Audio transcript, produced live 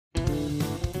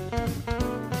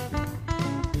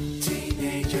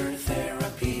Teenager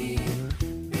therapy,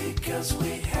 because we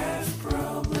have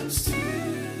problems too.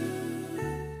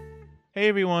 Hey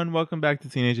everyone, welcome back to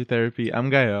Teenager Therapy.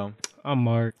 I'm Gael. I'm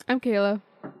Mark. I'm Kayla.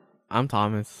 I'm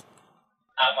Thomas.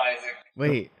 I'm Isaac.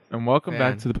 Wait, And welcome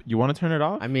Man. back to the... You want to turn it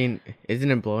off? I mean,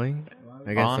 isn't it blowing?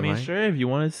 I guess I mean, sure, if you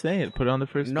want to say it, put it on the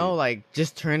first No, page. like,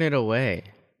 just turn it away.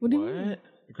 What do you mean? What?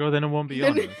 Girl, then it won't be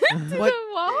on us. What?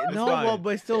 What? No, fine. well,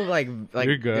 but still, like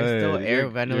You're good. there's still air You're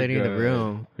ventilating the good.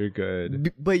 room. You're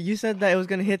good. But you said that it was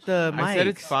gonna hit the mic. I said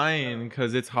it's fine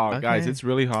because it's hot. Guys, Okay. it's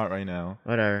really hot right now.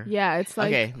 Whatever. Yeah, it's like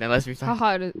Okay, then let's how restart.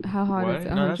 hot? How hot What? is it?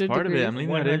 No, that's 100 part of degrees. it. I'm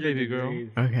leaving that in, baby girl.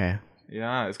 Okay.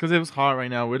 Yeah, it's because it was hot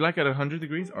right now. We're like at 100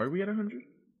 degrees. Are we at 100?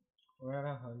 We're at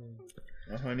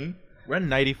 100. Honey? We're at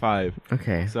 95.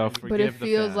 Okay. So forgive But it the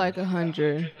feels fan. like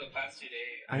 100. For the past 2 days.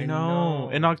 I know.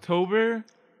 In October?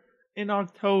 In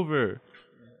October.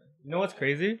 You know what's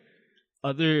crazy?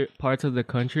 Other parts of the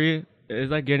country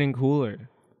is like getting cooler,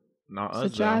 Not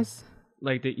us, Such though. as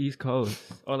like the East Coast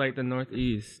or like the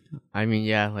Northeast. I mean,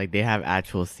 yeah, like they have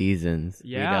actual seasons.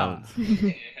 Yeah. We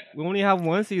don't. We only have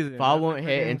one season. Fall That's won't like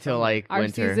hit freaking until summer. like our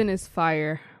winter. season is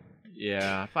fire.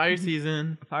 Yeah. Fire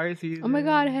season. fire season. Oh my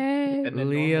God! Hey. And then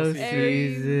Leo normal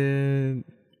season. season.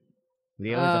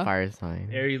 Leo is a fire sign.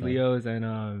 Aries, so- Leos, and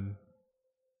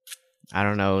I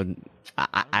don't know.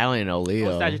 I only know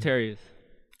Leo. Sagittarius.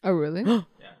 Oh really? I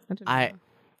didn't know.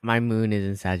 My moon is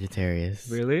in Sagittarius.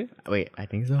 Really? Wait, I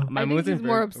think so. My I think moon's in he's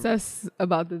more Vir- obsessed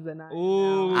about this than I am.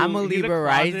 Ooh, I'm a he's Libra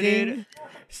closeted rising,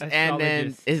 and then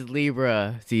astrologist. it's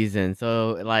Libra season.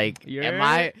 So like, You're-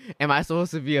 am I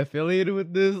supposed to be affiliated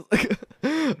with this?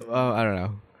 Well, I don't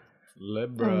know.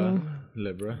 Libra.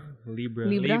 Libra. Libra.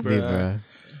 Libra? Libra.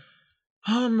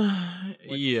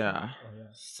 Yeah.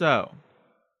 So.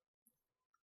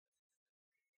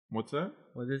 What's that?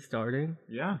 Was it starting?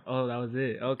 Yeah. Oh, that was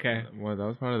it. Okay. Well, that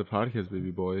was part of the podcast,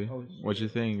 baby boy. Oh, What you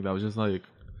think? That was just like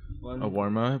a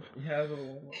warm up? Yeah.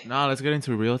 Nah, let's get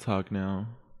into real talk now.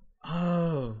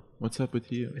 Oh, What's up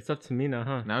with you? it's up to me now,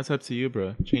 huh? Now it's up to you,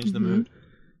 bro. Change the mood.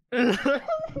 I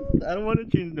don't want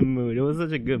to change the mood. It was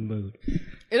such a good mood.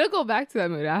 It'll go back to that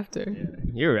mood after.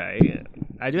 You're right.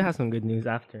 I do have some good news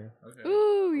after.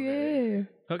 Ooh yeah.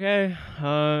 Okay.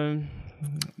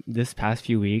 This past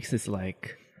few weeks,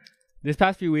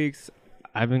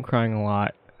 I've been crying a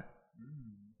lot.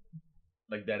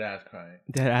 Like dead ass crying.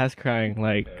 Dead ass crying.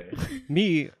 Like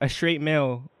me, a straight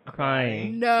male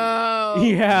crying. No.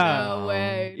 Yeah. No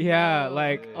way. Yeah, No.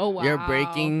 like- Oh wow. You're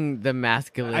breaking the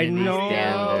masculinity I know.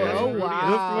 standard. Oh, It was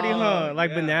wow. pretty, huh?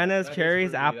 Like Yeah, bananas, that is cherries,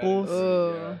 pretty- that is apples.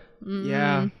 pretty, Ugh.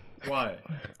 Yeah. Why?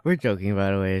 We're joking,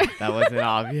 by the way. That wasn't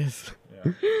obvious.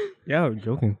 Yeah, I'm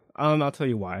joking. I'll tell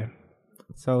you why.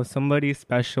 So somebody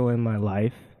special in my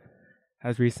life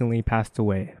has recently passed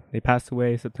away. They passed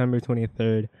away September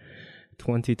 23rd,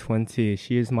 2020.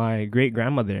 She is my great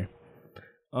grandmother.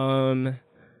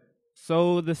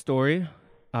 So the story,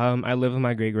 I live with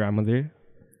my great grandmother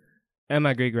and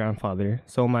my great grandfather.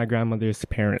 So my grandmother's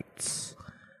parents.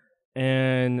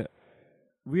 And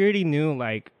we already knew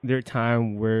like their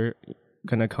time were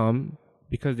gonna come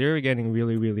because they were getting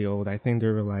really, really old. I think they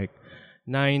were like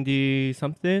 90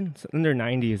 something, in their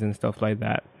 90s and stuff like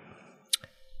that.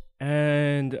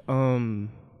 And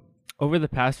over the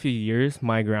past few years,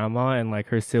 my grandma and like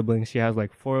her siblings, she has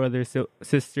like 4 other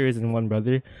sisters and 1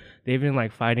 brother. They've been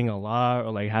like fighting a lot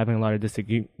or like having a lot of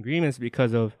disagreements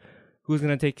because of who's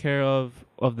gonna take care of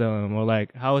them, or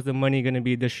like how is the money gonna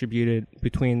be distributed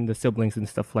between the siblings and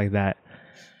stuff like that.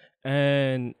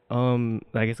 And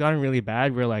like it's gotten really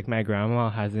bad where like my grandma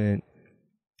hasn't,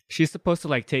 she's supposed to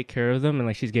like take care of them and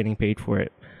like she's getting paid for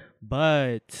it,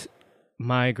 but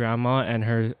my grandma and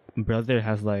her brother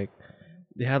has like,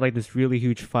 they had like this really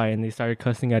huge fight and they started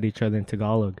cussing at each other in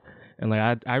Tagalog. And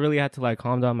like I really had to like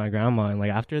calm down my grandma, and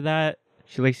like after that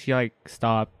she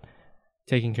stopped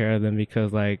taking care of them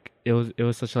because like it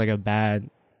was such like a bad,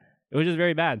 it was just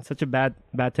very bad, such a bad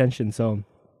tension. So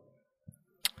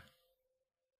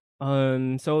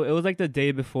so it was like the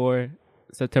day before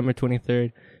September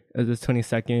 23rd. It was the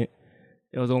 22nd.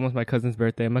 It was almost my cousin's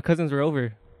birthday. My cousins were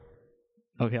over.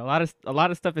 Okay, a lot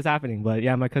of stuff is happening, but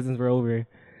yeah, my cousins were over.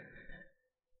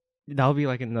 That'll be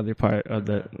like another part of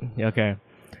the, yeah, okay.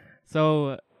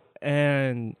 So,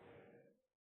 and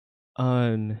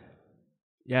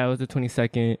yeah, it was the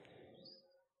 22nd.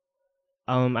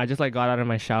 I just like got out of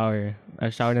my shower. I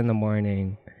showered in the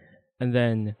morning, and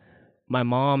then my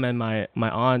mom and my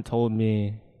aunt told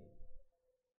me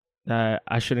that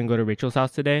I shouldn't go to Rachel's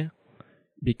house today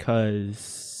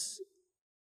because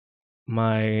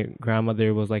my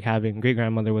great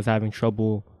grandmother was having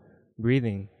trouble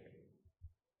breathing.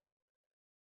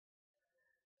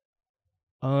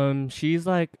 She's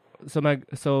like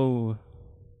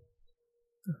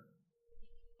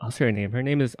I'll say her name. Her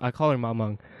name is, I call her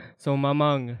Mamang. So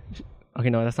Mamang, okay,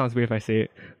 no, that sounds weird if I say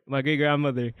it. My great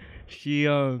grandmother, she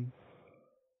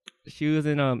was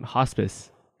in hospice,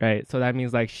 right? So that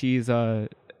means like she's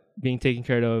being taken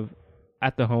care of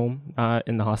at the home, not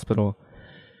in the hospital.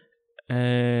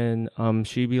 And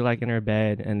she'd be like in her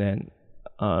bed, and then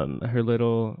her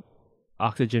little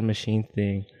oxygen machine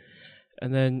thing.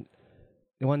 And then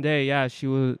one day, yeah,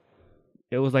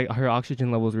 it was like her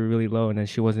oxygen levels were really low, and then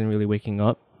she wasn't really waking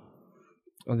up.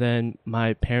 And then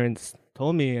my parents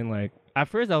told me, and like at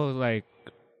first I was like,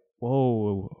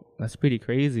 whoa, that's pretty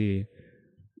crazy.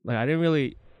 Like I didn't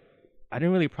really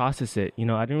process it, you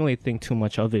know. I didn't really think too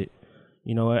much of it,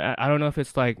 you know. I don't know if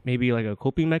it's like maybe like a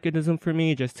coping mechanism for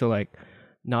me, just to like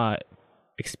not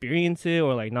experience it,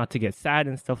 or like not to get sad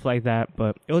and stuff like that.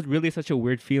 But it was really such a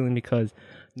weird feeling, because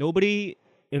nobody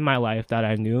in my life that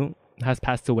I knew has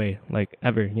passed away, like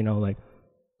ever, you know, like,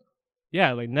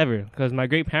 yeah, like never, because my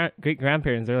great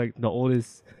grandparents are like the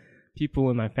oldest people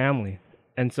in my family.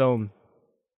 And so,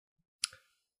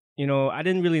 you know, I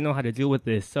didn't really know how to deal with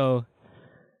this. So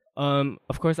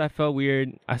of course I felt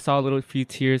weird. I saw a little few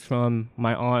tears from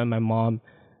my aunt and my mom,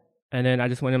 and then I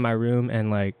just went in my room,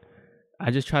 and like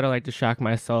I just try to like distract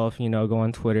myself, you know, go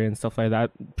on Twitter and stuff like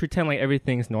that, pretend like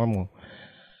everything's normal.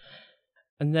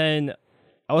 And then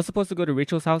I was supposed to go to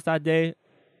Rachel's house that day,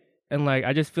 and like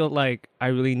I just felt like I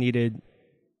really needed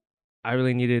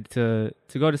to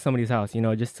go to somebody's house, you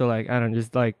know, just to like, I don't know,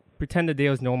 just like pretend the day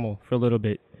was normal for a little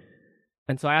bit.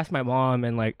 And so I asked my mom,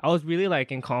 and like I was really like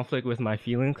in conflict with my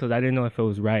feelings, because I didn't know if it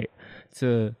was right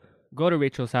to go to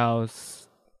Rachel's house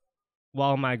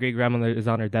while my great grandmother is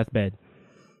on her deathbed.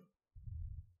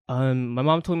 My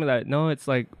mom told me that no, it's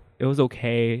like it was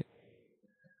okay.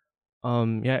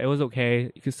 Yeah, it was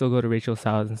okay. You could still go to Rachel's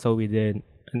house, and so we did.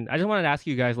 And I just wanted to ask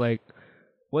you guys, like,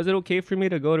 was it okay for me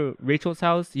to go to Rachel's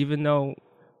house, even though,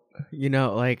 You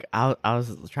know, like I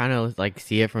was trying to like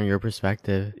see it from your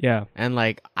perspective, yeah, and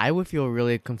like I would feel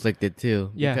really conflicted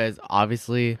too, Yeah. because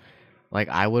obviously, like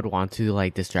I would want to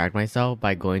like distract myself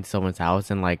by going to someone's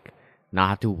house and like not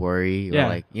have to worry, or Yeah.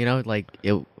 like, you know, like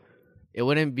it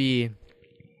wouldn't be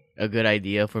a good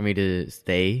idea for me to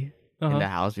stay in the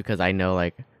house, because I know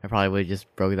like I probably would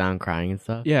just broke down crying and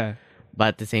stuff. yeah, But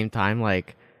at the same time,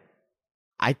 like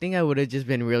I think I would have just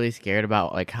been really scared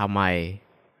about like how my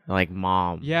like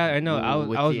mom. yeah. I know.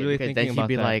 would I was see it, really because thinking then she'd about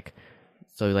be that. like,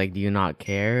 so like, do you not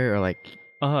care, or like,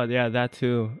 Yeah, that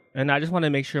too. And I just wanted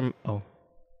to make sure.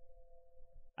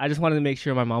 I just wanted to make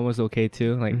sure my mom was okay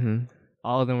too. Like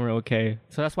all of them were okay.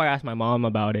 So that's why I asked my mom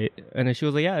about it, and then she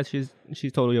was like, "Yeah, she's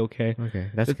totally okay." okay,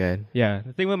 that's good. Yeah,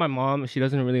 the thing with my mom, she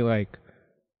doesn't really like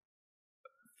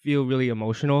feel really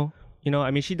emotional. You know, I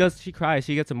mean, she cries,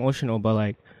 she gets emotional, but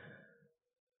like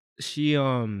she's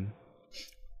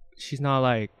not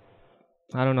like,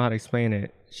 I don't know how to explain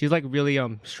it. She's like really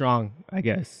strong, I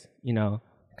guess, you know,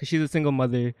 because she's a single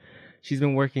mother. She's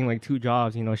been working like 2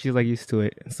 jobs, you know, she's like used to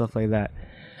it and stuff like that.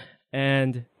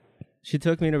 And she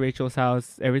took me to Rachel's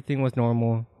house. Everything was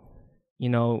normal, you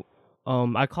know.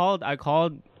 I called my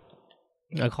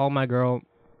girl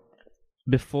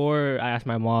before I asked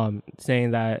my mom,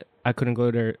 saying that I couldn't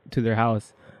go to their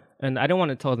house, and I didn't want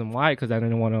to tell them why, because I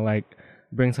didn't want to like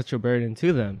bring such a burden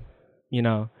to them, you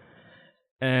know.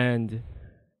 And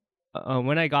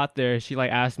when I got there, she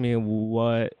like asked me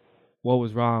what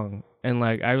was wrong, and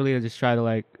like I really just try to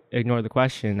like ignore the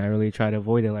question. I really try to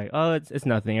avoid it, like, oh, it's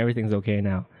nothing, everything's okay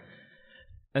now.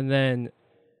 And then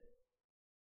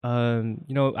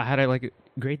you know, I had like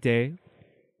a great day.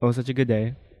 It was such a good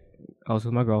day. I was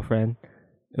with my girlfriend.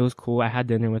 It was cool. I had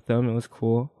dinner with them. It was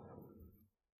cool.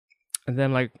 And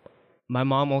then like my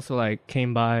mom also like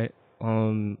came by.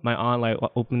 My aunt like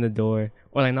opened the door,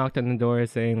 or like knocked on the door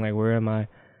saying like, where am I?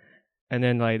 And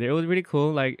then like it was really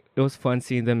cool. Like it was fun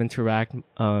seeing them interact.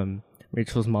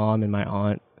 Rachel's mom and my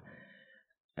aunt.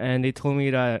 And they told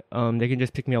me that they can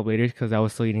just pick me up later because I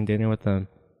was still eating dinner with them.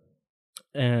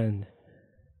 And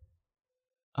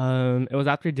it was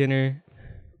after dinner.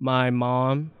 My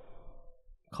mom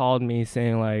called me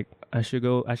saying like I should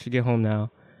get home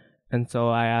now. And so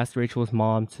I asked Rachel's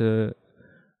mom to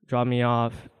drop me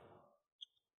off.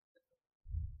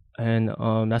 And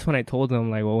that's when I told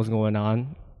them like what was going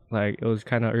on. Like it was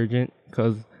kind of urgent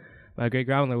because my great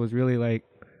grandmother was really like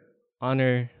on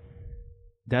her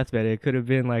deathbed. It could have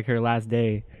been like her last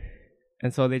day.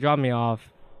 And so they dropped me off.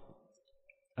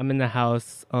 I'm in the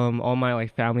house. All my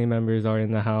like family members are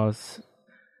in the house.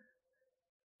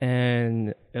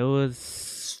 And it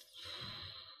was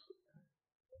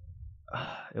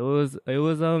it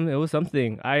was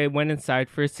something. I went inside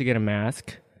first to get a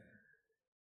mask.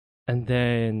 And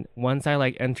then once I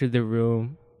like entered the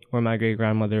room where my great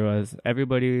grandmother was,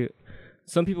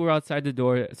 some people were outside the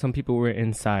door, some people were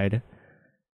inside.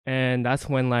 And that's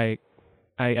when like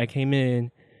I came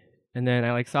in, and then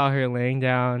I like saw her laying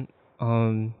down.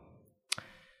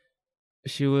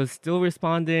 She was still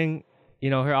responding.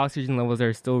 Her oxygen levels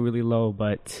are still really low,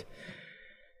 but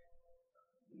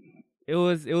it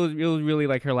was really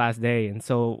like her last day, and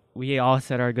so we all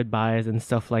said our goodbyes and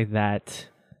stuff like that.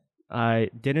 I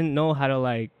didn't know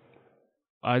I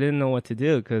didn't know what to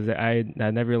do because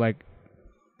that never like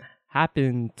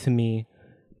happened to me,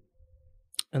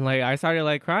 and like I started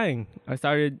like crying. I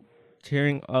started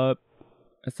tearing up.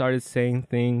 I started saying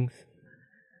things,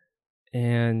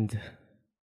 and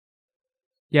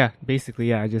yeah, basically,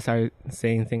 yeah, I just started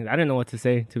saying things. I didn't know what to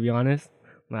say, to be honest.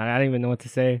 I didn't even know what to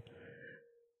say.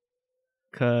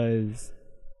 Cause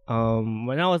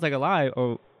when I was like alive,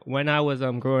 or when I was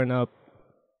growing up,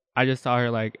 I just saw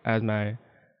her like as my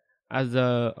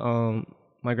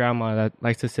grandma that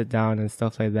likes to sit down and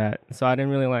stuff like that. So I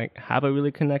didn't really like have a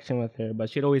really connection with her, but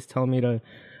she'd always tell me to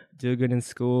do good in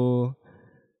school,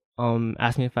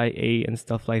 ask me if I ate and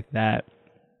stuff like that.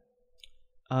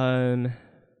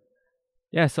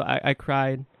 Yeah, so I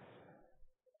cried.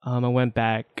 I went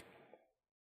back.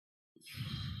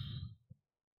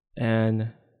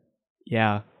 And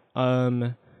yeah,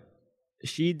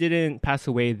 she didn't pass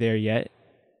away there yet.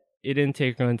 It didn't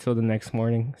take her until the next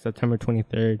morning, September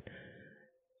 23rd,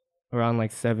 around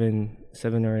like 7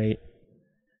 or 8.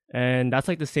 And that's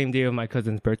like the same day of my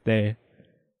cousin's birthday.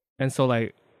 And so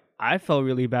like I felt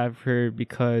really bad for her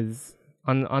because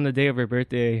on the day of her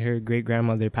birthday, her great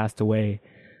grandmother passed away.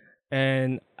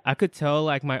 And I could tell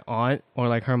like my aunt or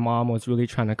like her mom was really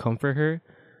trying to comfort her,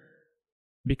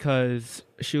 because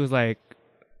she was like,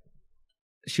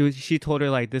 she told her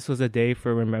like this was a day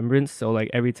for remembrance. So like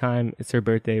every time it's her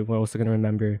birthday, we're also gonna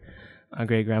remember our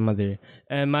great grandmother.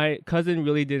 And my cousin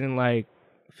really didn't like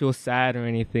feel sad or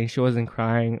anything. She wasn't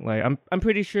crying. Like I'm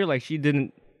pretty sure like she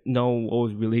didn't know what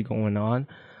was really going on,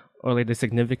 or like the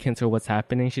significance or what's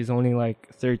happening. She's only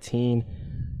like 13.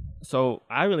 So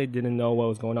I really didn't know what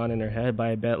was going on in her head, but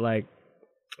I bet like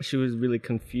she was really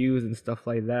confused and stuff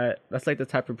like that. That's like the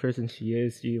type of person she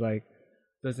is. She like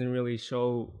doesn't really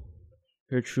show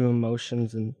her true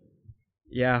emotions, and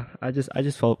yeah, I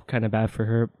just felt kind of bad for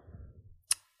her.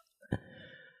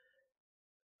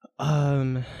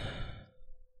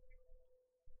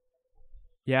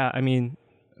 Yeah, I mean,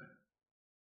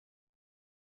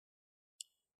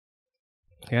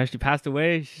 yeah, she passed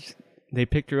away. They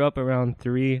picked her up around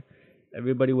 3.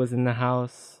 Everybody was in the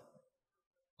house.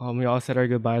 We all said our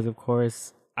goodbyes, of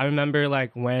course. I remember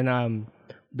like when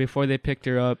before they picked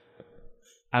her up,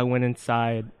 I went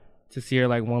inside to see her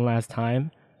like one last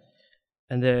time,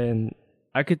 and then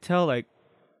I could tell like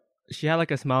she had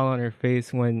like a smile on her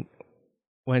face when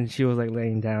she was like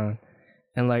laying down,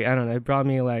 and like I don't know, it brought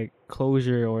me like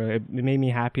closure, or it made me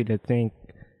happy to think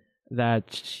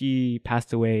that she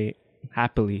passed away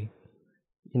happily,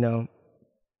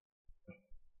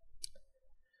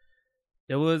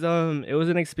 It was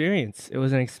an experience. It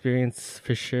was an experience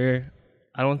for sure.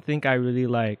 I don't think I really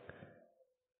like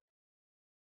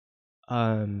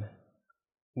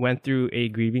went through a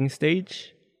grieving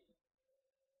stage.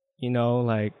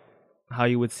 Like how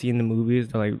you would see in the movies,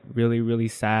 they're like really, really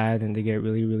sad and they get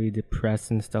really, really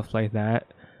depressed and stuff like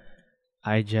that.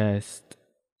 It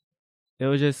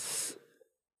was just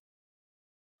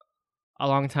a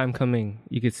long time coming,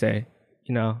 you could say,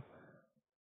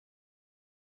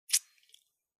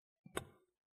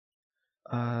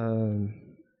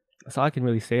 That's all I can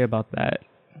really say about that.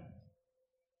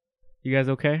 You guys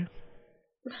okay?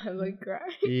 I like cry.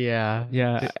 Yeah.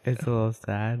 Yeah. It's a little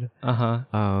sad. Uh-huh.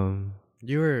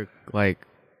 You were like,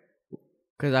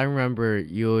 because I remember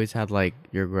you always had like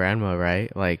your grandma,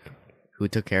 right? Like, who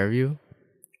took care of you.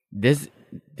 This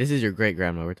is your great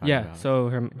grandma we're talking about. Yeah. So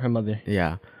her mother.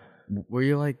 Yeah. Were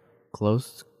you like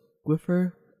close with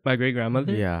her? My great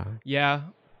grandmother. Yeah. Yeah.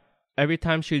 Every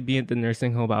time she would be at the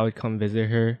nursing home, I would come visit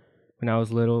her when I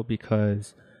was little,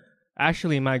 because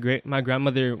actually my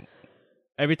grandmother,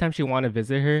 every time she wanted to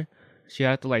visit her, she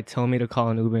had to like tell me to call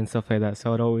an Uber and stuff like that.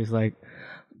 So I'd always like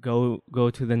go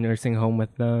to the nursing home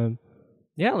with them.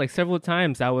 Yeah, like several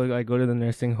times I would like go to the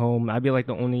nursing home. I'd be like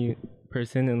the only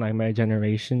person in like my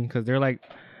generation, because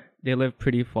they live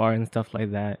pretty far and stuff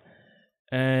like that.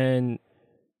 And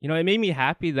it made me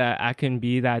happy that I can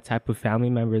be that type of family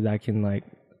member that can like,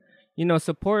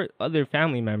 support other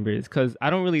family members, because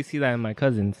I don't really see that in my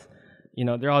cousins.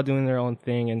 They're all doing their own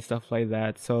thing and stuff like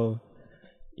that. So,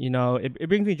 it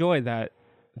brings me joy that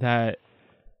that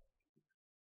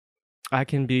I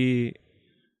can be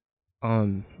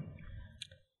I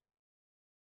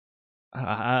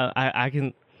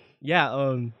can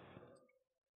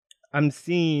I'm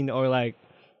seen or like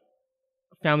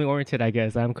family oriented, I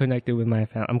guess. I'm connected with my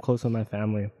I'm close with my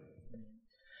family.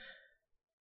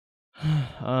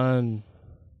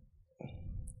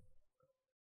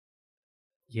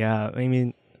 Yeah, I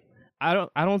mean, I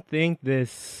don't think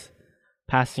this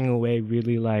passing away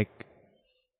really like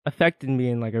affected me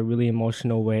in like a really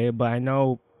emotional way, but I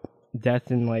know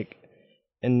death in like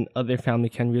in other family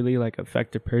can really like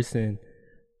affect a person.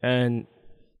 And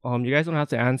you guys don't have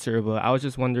to answer, but I was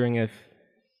just wondering if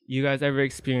you guys ever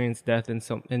experienced death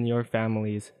in your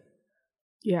families.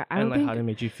 Yeah, I and don't like think how did it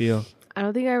make you feel. I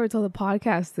don't think I ever told the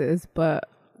podcast this, but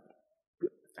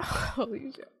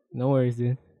holy shit. No worries,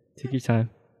 dude. Take your time.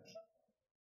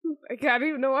 I can't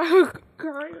even know why I'm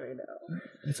crying right now.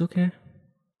 It's okay.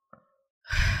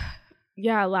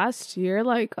 Yeah, last year,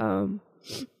 like,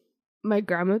 my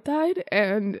grandma died,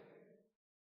 and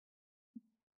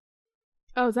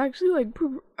I was actually like,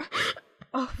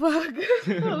 oh fuck,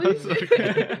 holy shit!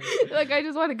 Okay. Like, I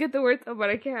just want to get the words out, but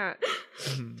I can't.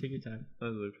 Take your time.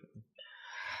 That's okay.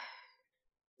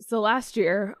 So last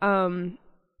year,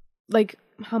 like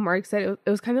how Mark said, it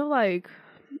was kind of like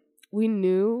we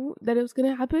knew that it was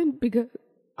gonna happen because,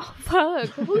 oh fuck,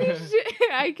 holy shit,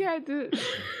 I can't do it.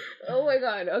 Oh my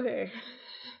god, okay.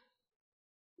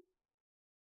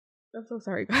 I'm so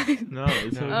sorry, guys. No,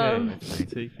 it's okay.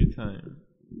 Take your time.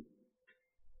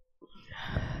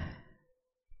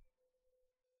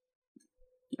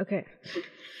 Okay.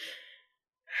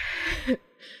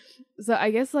 So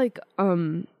I guess like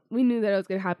we knew that it was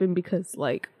gonna happen because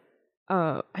like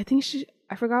I think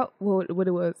I forgot what it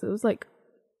was. It was like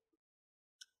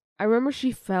I remember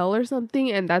she fell or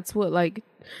something, and that's what like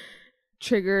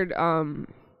triggered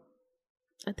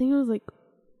I think it was like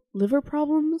liver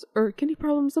problems or kidney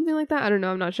problems, something like that. I don't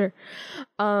know, I'm not sure.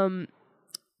 But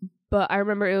I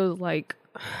remember it was like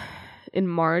in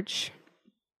March,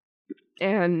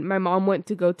 and my mom went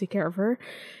to go take care of her,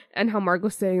 and how Mark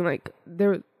was saying like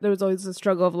there was always a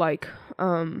struggle of like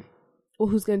well,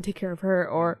 who's gonna take care of her,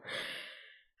 or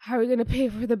how are we gonna pay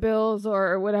for the bills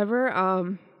or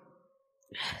whatever.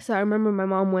 So I remember my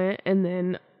mom went, and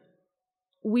then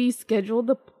we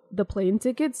scheduled the plane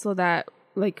tickets so that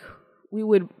like we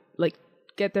would like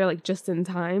get there like just in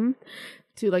time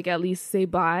to like at least say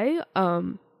bye.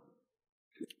 But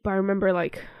I remember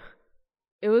like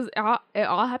it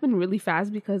all happened really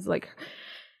fast because like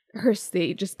her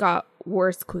state just got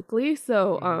worse quickly.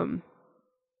 So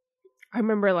I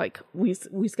remember like we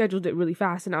scheduled it really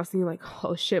fast, and I was thinking like,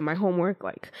 oh shit, my homework,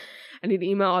 like I need to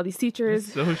email all these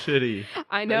teachers. That's so shitty.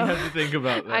 I know. You have to think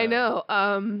about that. I know.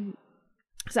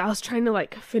 So I was trying to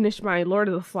like finish my Lord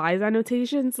of the Flies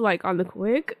annotations like on the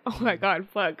quick. Oh my god,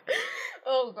 fuck.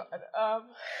 Oh god.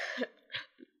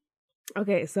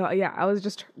 Okay, so yeah, I was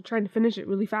just trying to finish it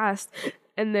really fast,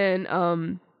 and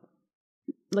then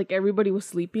like everybody was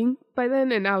sleeping by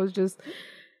then, and I was just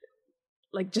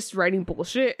writing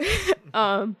bullshit.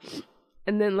 And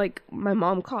then like my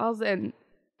mom calls, and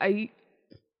I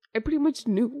pretty much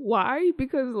knew why,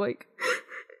 because like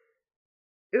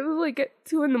it was like at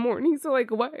 2 a.m, so like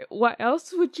why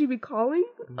else would she be calling?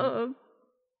 But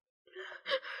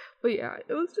yeah,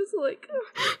 it was just like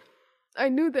I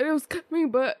knew that it was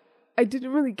coming, but I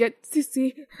didn't really get to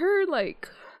see her, like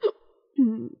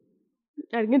I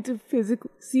didn't get to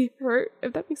physically see her,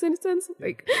 if that makes any sense.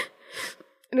 Like,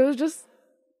 and it was just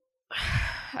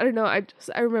I don't know, I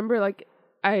remember like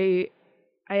I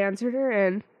answered her,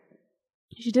 and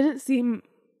she didn't seem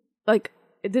like,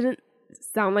 it didn't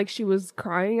sound like she was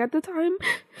crying at the time.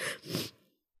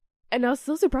 And I was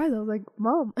so surprised. I was like,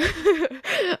 Mom.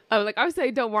 I'm like, obviously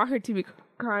I don't want her to be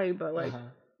crying, but like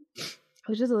I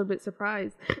was just a little bit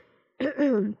surprised.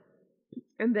 And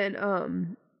then I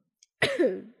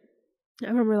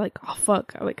remember like, oh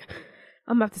fuck, I'm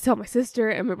gonna have to tell my sister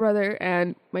and my brother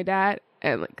and my dad,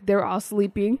 and like they were all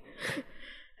sleeping,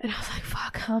 and I was like,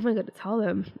 fuck, how am I gonna tell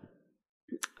them?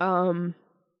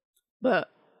 But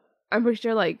I'm pretty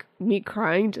sure like me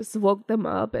crying just woke them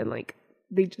up, and like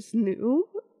they just knew.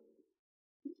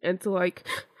 And so like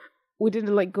we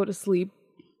didn't like go to sleep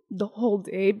the whole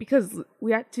day because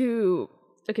we had to,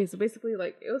 okay, so basically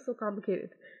like it was so complicated.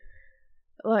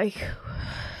 Like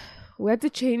we had to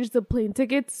change the plane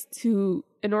tickets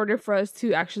in order for us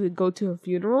to actually go to her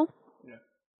funeral. Yeah.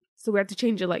 So we had to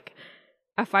change it like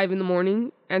at 5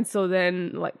 a.m. And so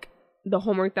then like the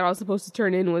homework that I was supposed to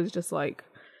turn in was just like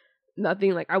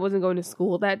nothing. Like I wasn't going to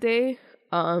school that day.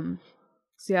 So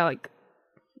yeah, like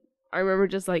I remember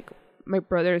just like my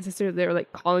brother and sister, they were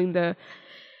like calling the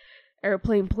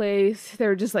airplane place. They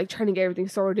were just like trying to get everything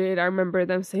sorted. I remember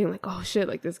them saying like, oh shit,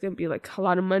 like this is gonna be like a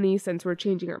lot of money since we're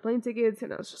changing our plane tickets,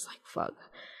 and I was just like, fuck.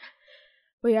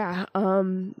 But yeah,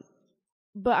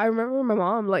 but I remember my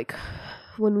mom, like,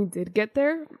 when we did get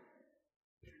there,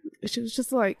 she was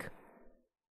just like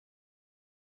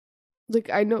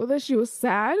I know that she was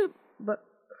sad, but,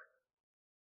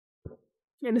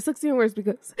 and it sucks even worse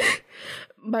because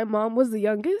my mom was the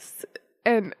youngest,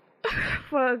 and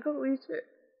fuck, holy shit.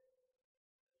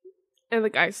 And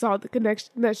like I saw the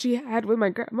connection that she had with my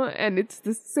grandma, and it's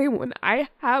the same one I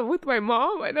have with my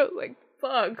mom. And I was like,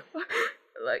 fuck.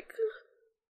 Like,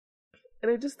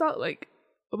 and I just thought like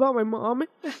about my mom,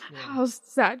 how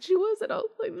sad she was, and I was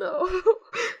like, no.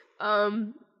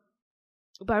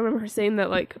 But I remember her saying that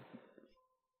like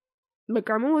my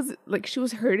grandma was like, she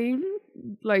was hurting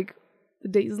like the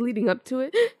days leading up to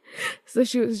it. So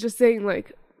she was just saying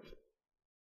like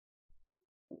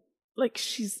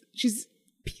she's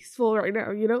peaceful right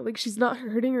now, you know, like she's not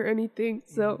hurting or anything.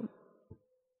 So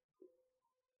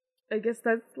I guess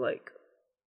that's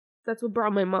what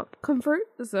brought my mom comfort.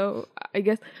 So I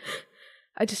guess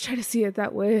I just try to see it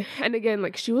that way. And again,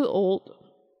 like she was old,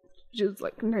 she was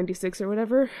like 96 or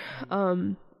whatever,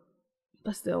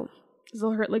 but still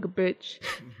hurt like a bitch.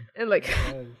 And like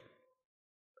I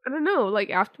don't know, like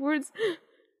afterwards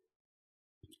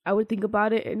I would think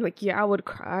about it, and like, yeah, I would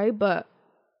cry, but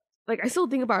like, I still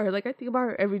think about her. Like, I think about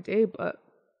her every day, but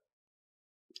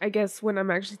I guess when I'm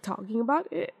actually talking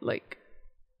about it, like,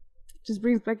 it just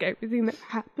brings back everything that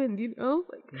happened, you know?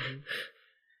 Like,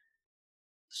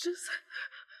 it's just,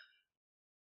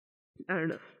 I don't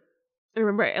know. I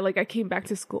remember, I came back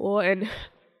to school, and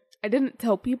I didn't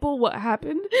tell people what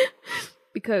happened,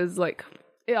 because, like,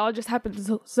 it all just happened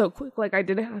so quick. Like, I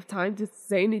didn't have time to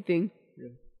say anything. Yeah.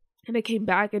 And I came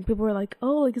back, and people were like,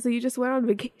 oh, like, so you just went on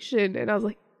vacation? And I was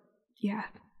like, yeah,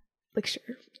 like, sure,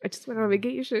 I just went on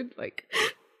vacation, like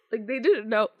they didn't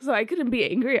know, so I couldn't be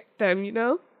angry at them, you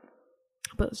know,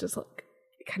 but it's just, like,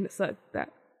 it kind of sucked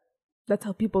that that's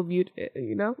how people viewed it,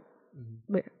 you know,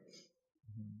 but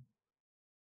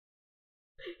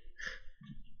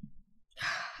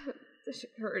this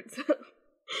shit hurts.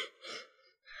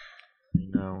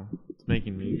 No, it's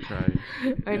making me cry.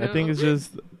 I know. I think it's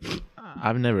just,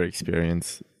 I've never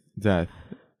experienced death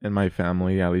in my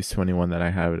family, at least 21 that I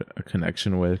have a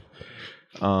connection with.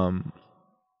 But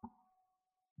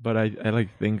I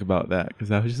like think about that because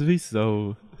that would just be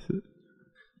so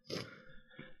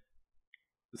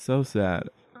sad.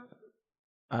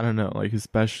 I don't know, like,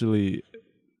 especially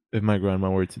if my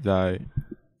grandma were to die,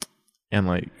 and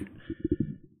like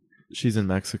she's in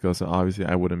Mexico, so obviously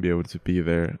I wouldn't be able to be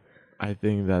there. I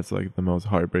think that's like the most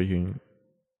heartbreaking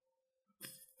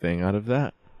thing out of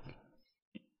that.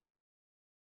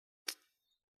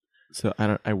 So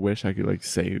I wish I could like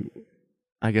say,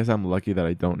 I guess I'm lucky that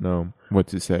I don't know what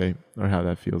to say or how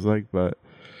that feels like, but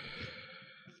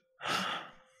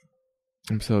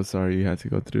I'm so sorry you had to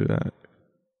go through that.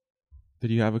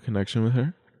 Did you have a connection with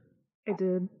her? I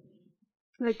did.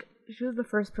 Like, she was the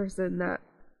first person that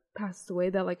passed away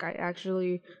that like I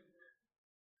actually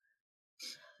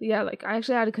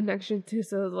had a connection to.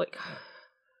 So like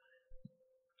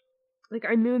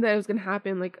I knew that it was gonna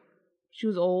happen. Like, she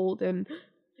was old, and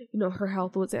you know, her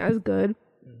health wasn't as good,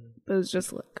 but it was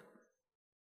just like,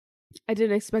 I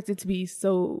didn't expect it to be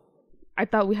so. I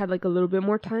thought we had like a little bit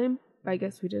more time, but I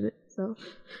guess we didn't. So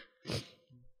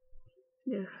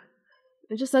yeah,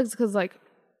 it just sucks because like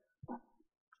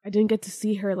I didn't get to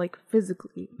see her like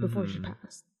physically before she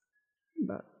passed.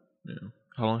 But yeah,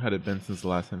 how long had it been since the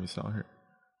last time you saw her?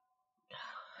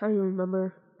 I don't even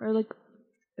remember, or like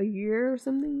a year or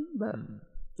something. But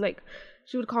like,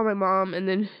 she would call my mom, and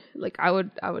then like I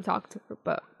would talk to her,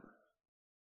 but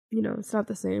you know, it's not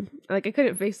the same. Like, I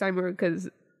couldn't FaceTime her because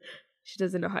she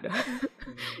doesn't know how to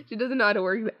she doesn't know how to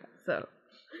work that. So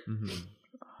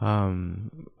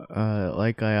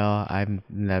like I've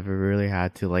never really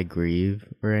had to like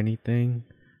grieve or anything.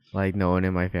 Like, no one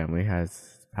in my family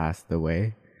has passed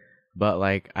away, but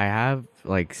like I have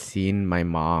like seen my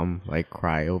mom like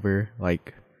cry over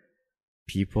like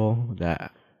people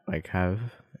that like have,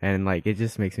 and like it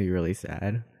just makes me really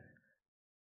sad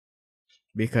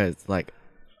because like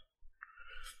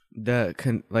the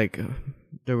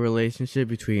relationship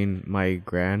between my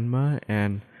grandma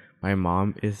and my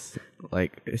mom is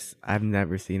like, I've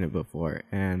never seen it before.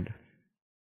 And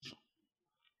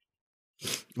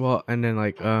well, and then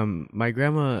like my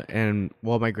grandma and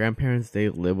my grandparents, they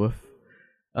live with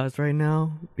us right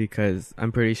now because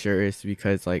I'm pretty sure it's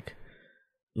because like,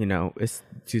 you know, it's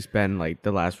to spend like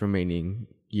the last remaining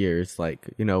years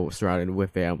like, you know, surrounded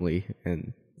with family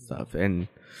and stuff. And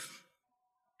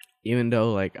even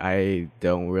though like I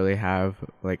don't really have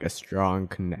like a strong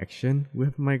connection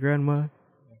with my grandma,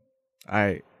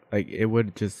 I like it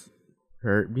would just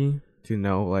hurt me to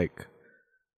know like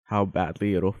how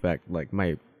badly it'll affect like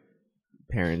my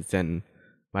parents and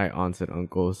my aunts and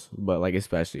uncles, but like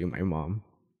especially my mom.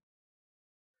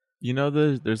 You know,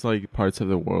 there's like parts of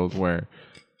the world where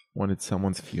when it's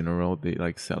someone's funeral, they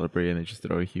like celebrate and they just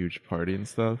throw a huge party and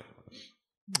stuff.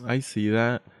 I see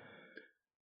that,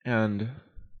 and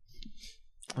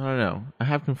I don't know. I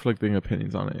have conflicting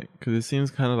opinions on it because it seems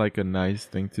kind of like a nice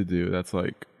thing to do. That's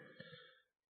like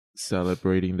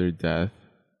celebrating their death.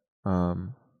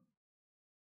 Um,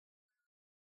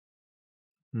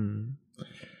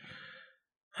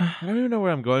 I don't even know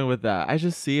where I'm going with that. I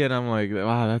just see it and I'm like,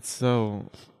 wow, that's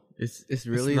so. It's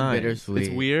really nice. bittersweet.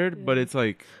 It's weird, but it's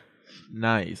like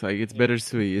nice. Like it's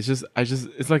bittersweet. It's just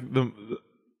it's like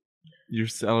you're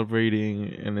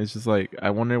celebrating and it's just like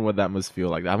I wonder what that must feel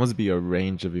like. That must be a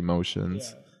range of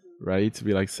emotions, right? To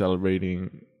be like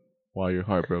celebrating while you're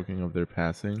heartbroken of their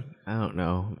passing. I don't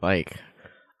know. Like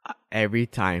every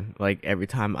time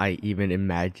I even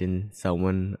imagine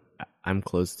someone I'm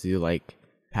close to like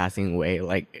passing away,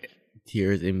 like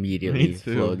tears immediately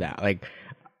flow down. Like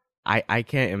I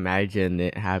can't imagine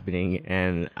it happening,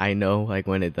 and I know like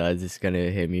when it does, it's gonna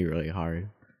hit me really hard.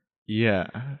 Yeah.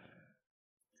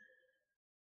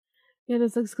 Yeah, and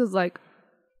it sucks because, like,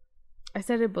 I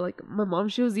said it, but, like, my mom,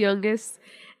 she was the youngest,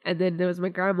 and then there was my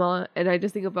grandma, and I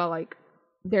just think about, like,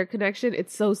 their connection.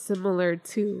 It's so similar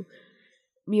to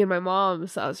me and my mom,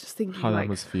 so I was just thinking, How like, that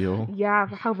must feel. yeah,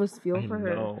 how it must feel for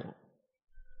her. Know.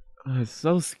 It's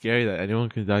so scary that anyone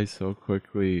can die so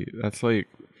quickly. That's like,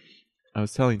 I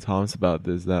was telling Thomas about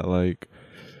this, that like,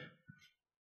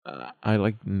 I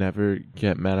like never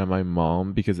get mad at my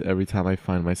mom because every time I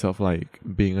find myself like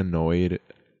being annoyed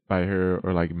by her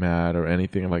or like mad or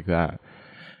anything like that,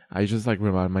 I just like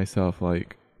remind myself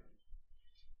like,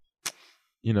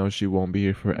 you know, she won't be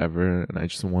here forever and I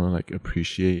just want to like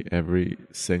appreciate every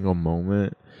single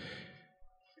moment.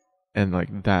 And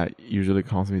like that usually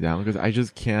calms me down because I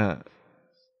just can't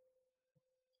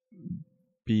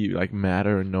be like mad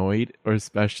or annoyed, or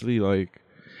especially like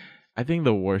I think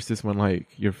the worst is when like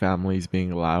your family's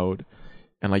being loud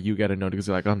and like you get annoyed because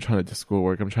you're like, I'm trying to do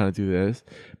schoolwork, I'm trying to do this,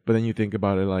 but then you think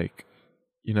about it like,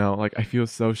 you know, like I feel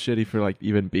so shitty for like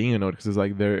even being annoyed because it's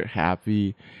like they're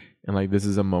happy and like this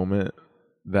is a moment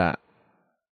that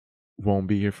won't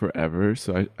be here forever,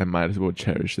 so I might as well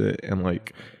cherish it and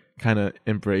like kind of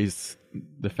embrace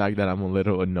the fact that I'm a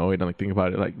little annoyed and like think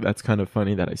about it like that's kind of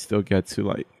funny that I still get to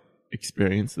like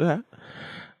experience that.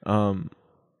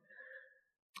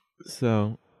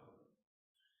 So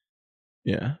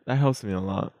yeah, that helps me a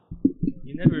lot.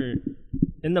 You never,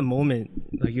 in the moment,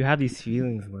 like you have these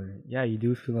feelings where, yeah, you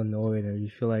do feel annoyed or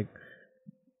you feel like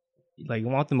you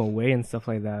want them away and stuff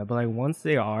like that. But like once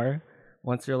they're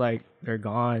like, they're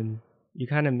gone, you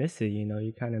kind of miss it, you know,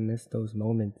 you kind of miss those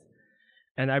moments.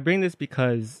 And I bring this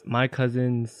because my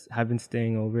cousins have been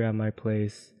staying over at my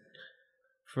place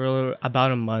for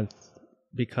about a month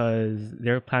because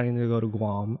they're planning to go to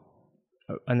Guam,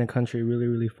 in a country really,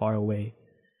 really far away.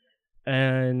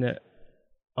 And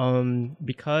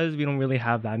because we don't really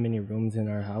have that many rooms in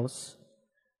our house,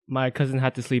 my cousin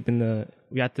had to sleep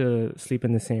we had to sleep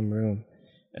in the same room.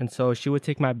 And so she would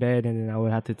take my bed and then I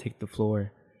would have to take the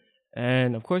floor.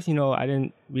 And of course, you know, I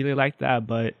didn't really like that,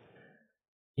 but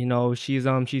you know, she's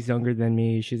younger than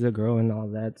me, she's a girl and all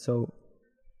that. So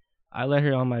I let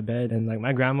her on my bed, and like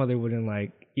my grandmother wouldn't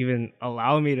like even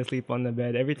allow me to sleep on the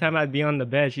bed. Every time I'd be on the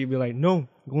bed, she'd be like, "No,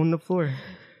 go on the floor.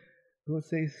 Don't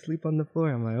say sleep on the floor."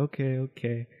 I'm like,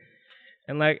 okay.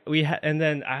 And like and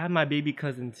then I had my baby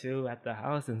cousin too at the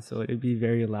house, and so it'd be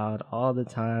very loud all the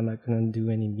time. I couldn't do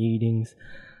any meetings.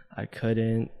 I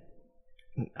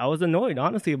was annoyed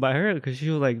honestly by her because she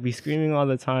would like be screaming all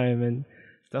the time and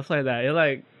stuff like that. It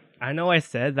like, I know I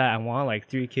said that I want like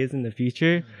 3 kids in the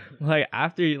future. Like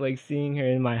after like seeing her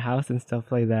in my house and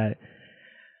stuff like that,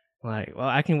 like, well,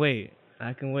 I can wait.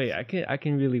 I can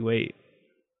really wait.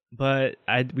 But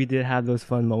we did have those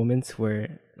fun moments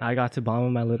where I got to bond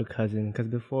with my little cousin, because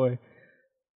before,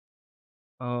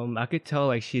 I could tell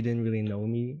like she didn't really know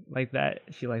me like that.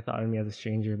 She like thought of me as a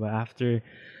stranger. But after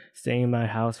staying in my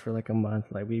house for like a month,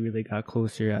 like we really got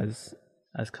closer as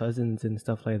cousins and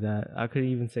stuff like that. I could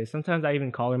even say sometimes I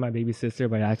even call her my baby sister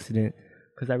by accident,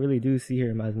 because I really do see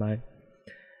her as my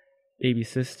baby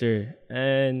sister.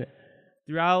 And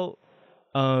throughout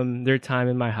their time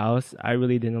in my house, I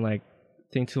really didn't like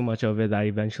think too much of it that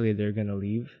eventually they're gonna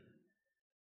leave.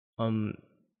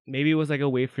 Maybe it was like a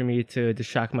way for me to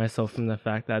distract myself from the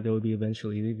fact that they would be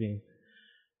eventually leaving.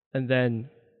 And then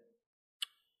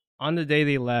on the day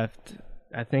they left,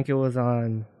 I think it was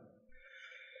on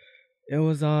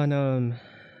the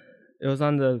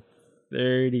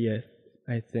 30th,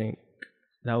 I think.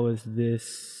 That was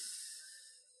this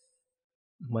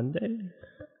Monday?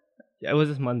 Yeah, it was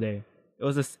this Monday. It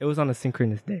was on a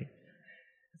synchronous day.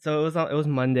 So it was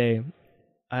Monday.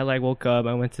 I like woke up,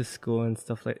 I went to school and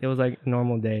stuff it was like a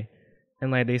normal day.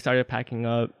 And like they started packing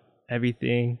up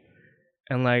everything.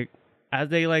 And like as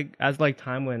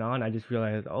time went on, I just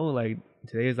realized, oh, like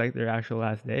today is like their actual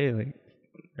last day. Like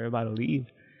they're about to leave.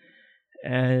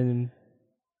 And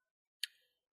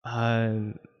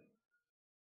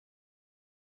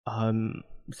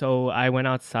so I went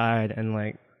outside and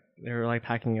like they were like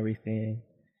packing everything,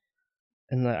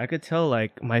 and like I could tell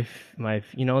like my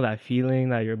you know that feeling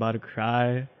that you're about to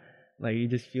cry, like you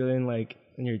just feeling like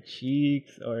in your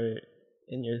cheeks or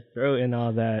in your throat and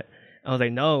all that. I was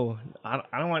like, no, I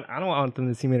don't want them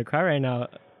to see me to cry right now.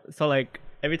 So like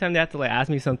every time they have to like ask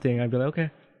me something, I'd be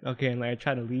like, okay, and like I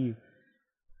try to leave.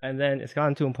 And then it's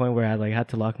gotten to a point where I like had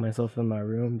to lock myself in my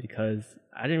room because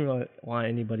I didn't really want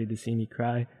anybody to see me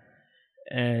cry.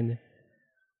 And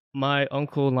my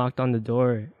uncle knocked on the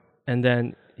door, and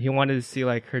then he wanted to see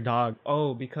like her dog.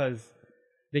 Oh, because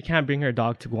they can't bring her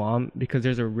dog to Guam because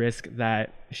there's a risk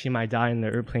that she might die in the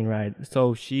airplane ride.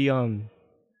 So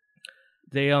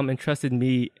they entrusted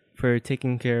me for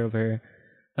taking care of her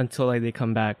until like they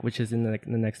come back, which is in the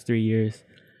next 3 years.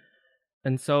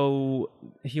 And so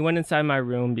he went inside my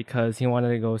room because he wanted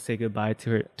to go say goodbye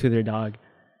to their dog.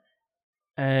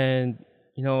 And,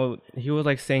 you know, he was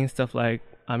like saying stuff like,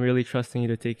 I'm really trusting you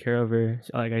to take care of her.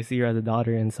 Like, I see her as a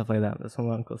daughter and stuff like that. That's what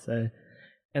my uncle said.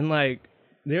 And like,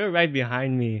 they were right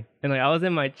behind me. And like, I was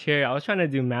in my chair. I was trying to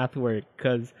do math work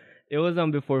because it was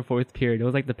before fourth period. It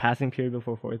was like the passing period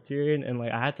before fourth period. And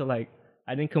like, I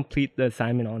didn't complete the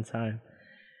assignment on time.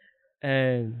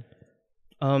 And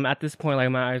at this point, like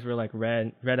my eyes were like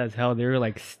red as hell. They were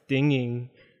like freaking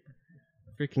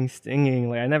stinging.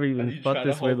 Like I never even felt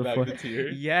this way before.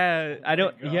 Yeah, I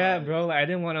don't. Oh, yeah, bro. Like I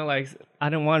didn't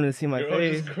want to see my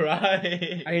face. Just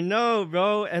cry. I know,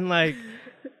 bro. And like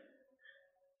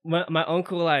my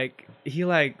uncle, like he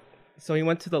went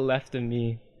to the left of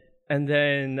me, and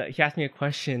then he asked me a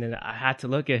question, and I had to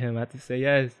look at him. I had to say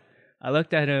yes. I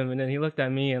looked at him, and then he looked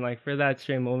at me, and like for that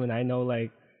straight moment, I know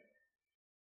like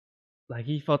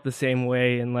he felt the same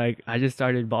way, and like I just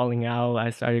started bawling out. I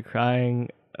started crying.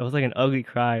 It was like an ugly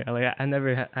cry. I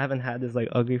haven't had this like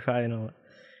ugly cry in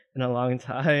a long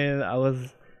time. I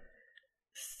was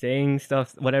saying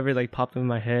stuff, whatever like popped in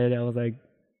my head. I was like,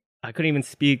 I couldn't even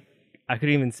speak.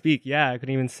 Yeah, I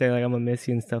couldn't even say like I'm gonna miss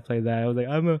you and stuff like that. I was like,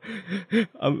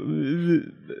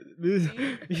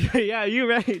 yeah, you're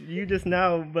right. You just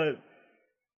now, but.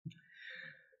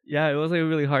 Yeah, it was like a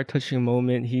really heart touching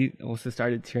moment. He also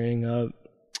started tearing up.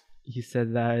 He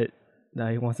said that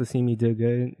he wants to see me do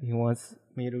good. He wants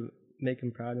me to make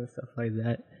him proud and stuff like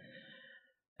that.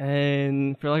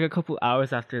 And for like a couple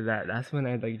hours after that, that's when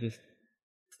I like just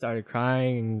started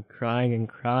crying.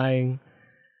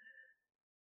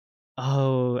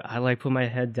 Oh, I like put my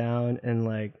head down, and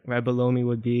like right below me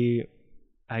would be,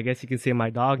 I guess you could say,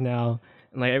 my dog now.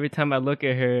 And like every time I look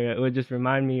at her, it would just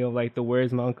remind me of like the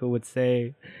words my uncle would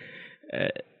say,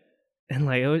 and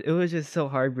like it was just so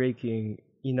heartbreaking,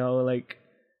 you know. Like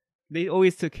they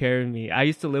always took care of me. I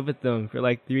used to live with them for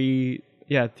like 3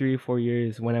 or 4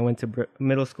 years when I went to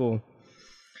middle school,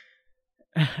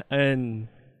 and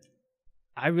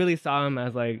I really saw him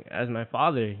as my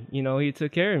father. You know, he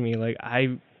took care of me. Like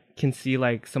I can see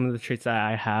like some of the traits that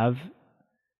I have.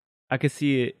 I could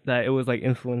see that it was like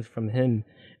influence from him.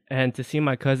 And to see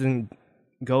my cousin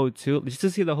go too, just to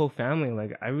see the whole family,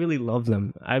 like I really love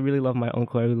them. I really love my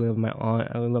uncle. I really love my aunt.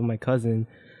 I really love my cousin.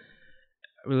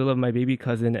 I really love my baby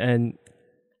cousin. And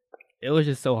it was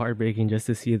just so heartbreaking just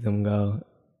to see them go.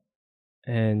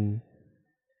 And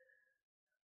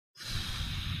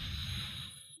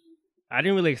I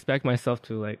didn't really expect myself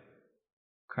to like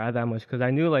cry that much because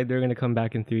I knew like they're gonna come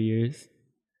back in 3 years.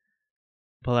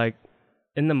 But like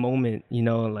in the moment, you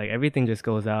know, like everything just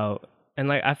goes out. And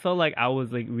like I felt like I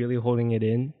was like really holding it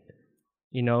in,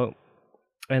 you know,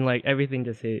 and like everything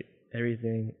just hit.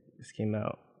 Everything just came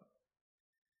out.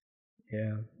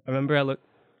 Yeah, I remember I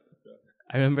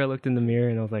looked in the mirror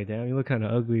and I was like, "Damn, you look kind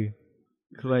of ugly."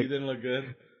 Like, you didn't look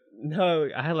good. No,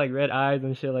 I had like red eyes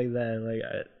and shit like that. Like,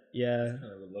 yeah. Kind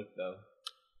of a look though.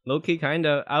 Low key, kind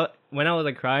of. When I was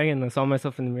like crying and I saw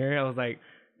myself in the mirror, I was like,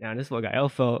 "Damn, this is what Gael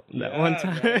felt that one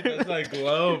time." Man, it's like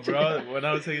glow, bro. When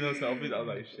I was taking those selfies, I was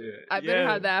like, "Shit." I better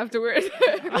have that afterwards.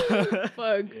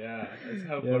 Fuck. Yeah, let's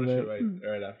have a photo shoot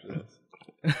right after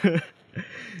this.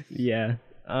 Yeah.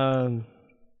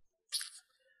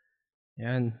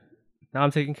 Yeah, and now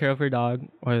I'm taking care of her dog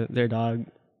or their dog.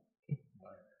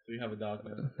 So you have a dog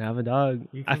now? I have a dog.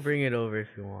 You can bring it over if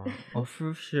you want. Oh,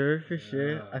 for sure.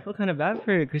 I feel kind of bad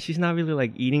for her because she's not really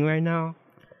like eating right now,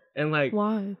 and like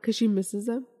Why? Because she misses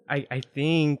them? I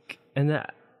think, and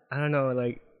that I don't know,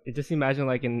 like it just imagine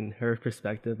like in her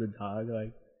perspective, the dog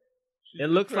like it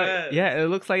looks like it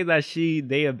looks like that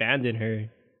they abandoned her.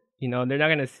 You know, they're not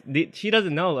gonna. She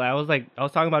doesn't know. I was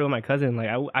talking about it with my cousin. Like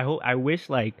I wish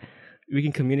like we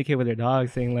can communicate with their dog,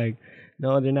 saying like,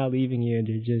 no, they're not leaving you.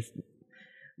 They're just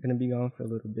gonna be gone for a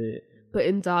little bit. But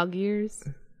in dog years,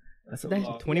 That's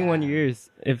That- 21 years.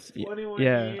 If 21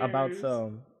 yeah, about years.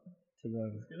 so. To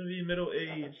them. It's gonna be middle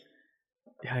aged.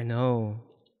 Yeah, I know.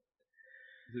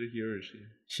 Is it a he or a she?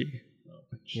 She. No,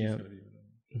 she's Yeah. gonna be middle.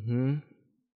 Mm-hmm.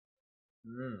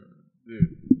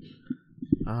 Dude.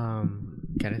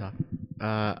 Can I talk?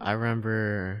 I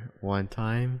remember one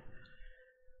time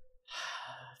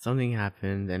something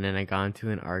happened, and then I got into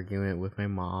an argument with my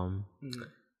mom.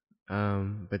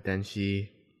 But then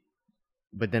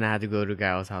I had to go to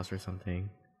Gail's house or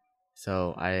something,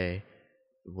 so I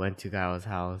went to Gail's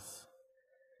house,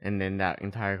 and then that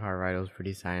entire car ride was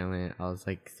pretty silent. I was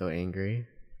like so angry,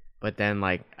 but then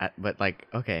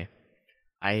okay,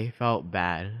 I felt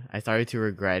bad. I started to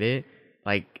regret it,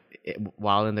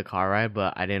 while in the car ride,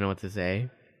 but I didn't know what to say.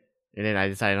 And then I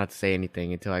decided not to say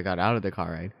anything until I got out of the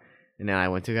car ride. And then I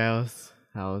went to Gail's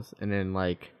house, and then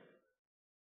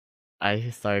I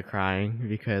started crying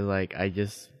because I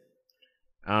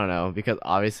don't know, because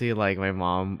obviously my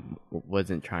mom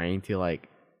wasn't trying to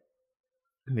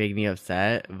make me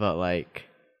upset, but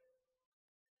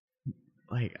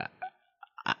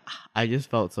I just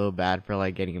felt so bad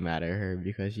for getting mad at her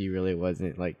because she really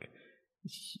wasn't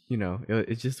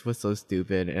it just was so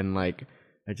stupid, and I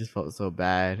just felt so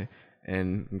bad,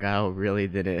 and Gail really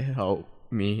didn't help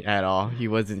me at all. He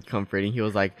wasn't comforting. He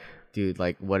was like, dude,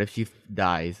 what if she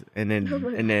dies? And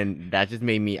then that just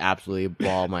made me absolutely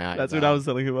bawl my eyes That's out. what I was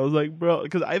telling him. I was like, bro,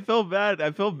 because I felt bad.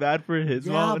 I felt bad for his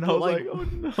Yeah, mom, and I but, was like, oh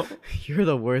no. You're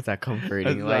the worst at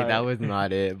comforting. That's That not- was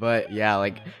not it. But yeah,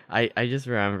 I just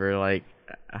remember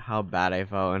how bad I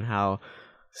felt and how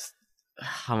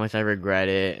much I regret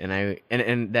it,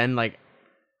 and then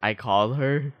I called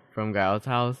her from Gail's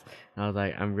house, and I was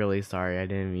like, I'm really sorry, I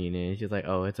didn't mean it. And she's like,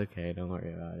 oh, it's okay, don't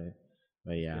worry about it.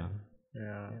 But yeah.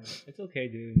 Yeah, it's okay,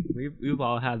 dude. We've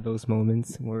all had those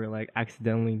moments where we're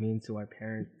accidentally mean to our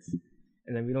parents,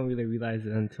 and then we don't really realize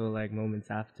it until moments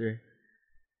after.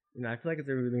 You know, I feel like it's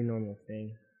a really normal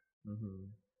thing.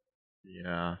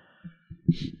 Yeah.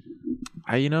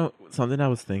 Something I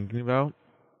was thinking about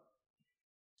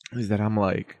is that I'm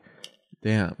like,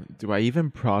 damn, do I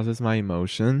even process my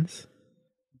emotions?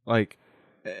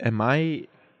 Am I?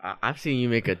 I've seen you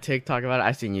make a TikTok about it.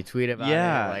 I've seen you tweet about it.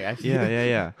 Yeah,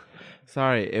 yeah.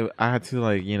 Sorry, I had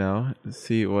to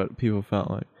see what people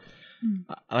felt like.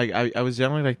 I was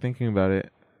generally thinking about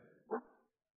it,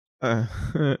 and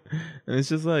it's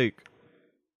just I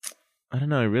don't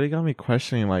know. It really got me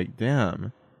questioning.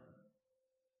 Damn,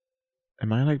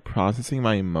 am I processing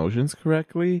my emotions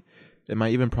correctly? Am I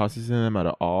even processing them at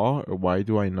all, or why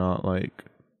do I not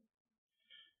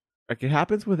it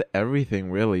happens with everything,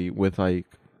 really, with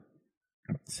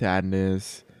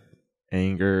sadness,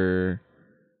 anger,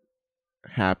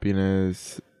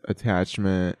 happiness,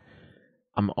 attachment.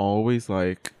 I'm always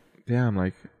damn,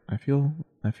 I feel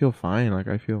fine. I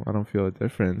don't feel a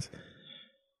difference.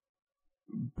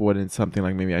 But it's something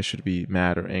maybe I should be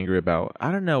mad or angry about.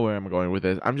 I don't know where I'm going with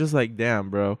this. I'm just damn,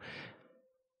 bro.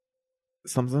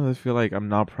 Sometimes I feel I'm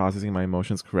not processing my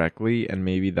emotions correctly, and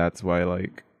maybe that's why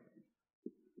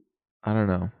I don't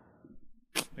know.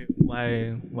 Wait,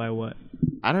 why what?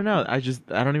 I don't know. I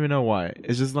don't even know why.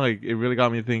 It's just it really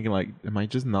got me thinking am I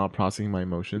just not processing my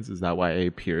emotions? Is that why I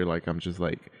appear I'm just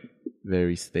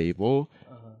very stable?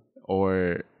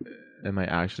 Or am I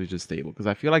actually just stable? Because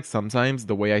I feel sometimes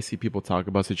the way I see people talk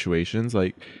about situations,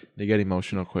 they get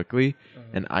emotional quickly,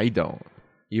 and I don't.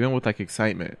 Even with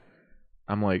excitement,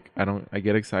 I'm I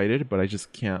get excited, but I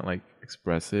just can't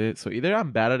express it. So either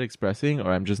I'm bad at expressing,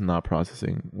 or I'm just not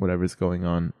processing whatever's going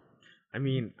on. I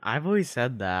mean, I've always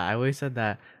said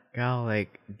that, Gal, do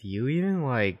you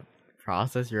even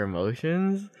process your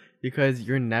emotions? Because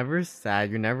you're never sad,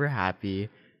 you're never happy.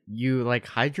 You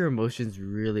hide your emotions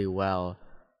really well.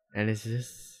 And it's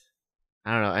just,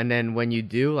 I don't know. And then when you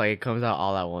do, it comes out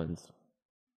all at once.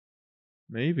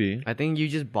 Maybe. I think you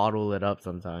just bottle it up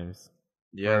sometimes.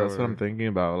 Yeah, that's what I'm thinking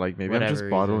about. Maybe I'm just whatever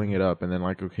bottling reason. it up, and then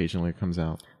occasionally it comes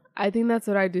out. I think that's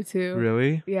what I do too.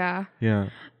 Really? Yeah. Yeah.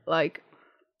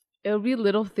 It'll be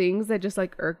little things that just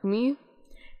irk me,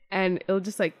 and it'll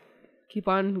just keep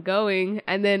on going,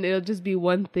 and then it'll just be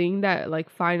one thing that like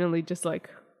finally just like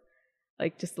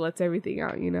just lets everything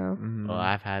out, you know. Mhm. Oh,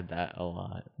 I've had that a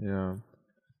lot. Yeah.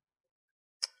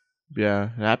 Yeah,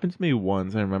 it happened to me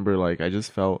once. I remember, like, I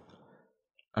just felt,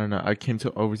 I don't know, I came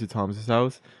over to Thomas's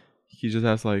house. He just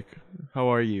asked, like, how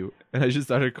are you? And I just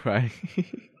started crying.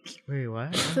 Wait,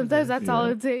 what? Sometimes that's all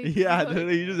it takes. Yeah,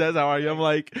 literally, he just asked, how are you? I'm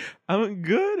like, I'm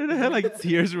good. And I had, like,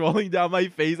 tears rolling down my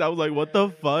face. I was like, what the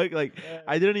fuck? Like,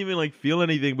 I didn't even, like, feel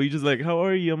anything. But he just like, how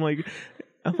are you? I'm like,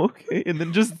 I'm okay. And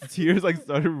then just tears, like,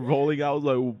 started rolling out. I was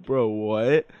like, bro,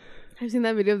 what? I've seen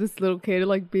that video of this little kid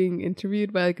like being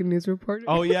interviewed by like a news reporter.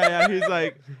 Oh yeah. He's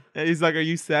like, are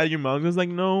you sad? Your mom was like,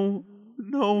 no.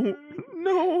 Oh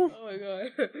my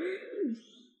god.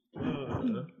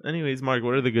 Anyways, Mark,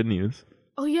 what are the good news?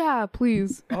 Oh yeah,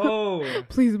 please. Oh,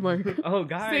 Please, Mark. oh,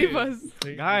 guys, Save us.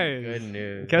 guys. Good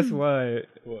news. Guess what?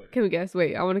 Can we guess?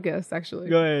 Wait, I want to guess actually.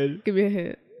 Go ahead. Give me a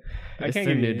hint. I It's can't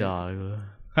the give you new a hint. dog.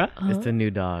 Huh? It's the new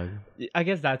dog. I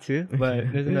guess that too,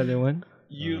 but there's another one.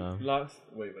 You lost.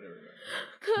 Wait, whatever.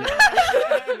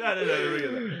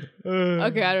 No.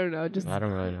 Okay, I don't know. Just I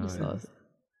don't really know. just lost.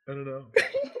 I don't know.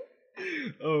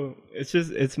 Oh,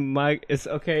 it's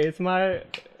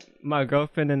my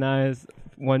girlfriend and I's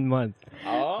 1 month.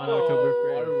 On October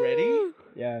 1st. Already?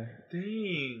 Yeah.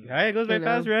 Dang. Right, it goes I by know.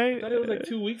 fast, right? I thought it was like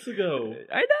 2 weeks ago.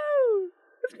 I know.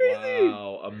 It's crazy.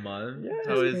 Wow, a month? Yeah,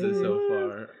 How it's is it so crazy.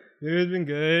 far? It's been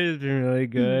good. It's been really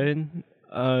good.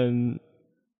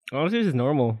 Honestly, it's just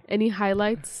normal. Any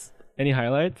highlights? Any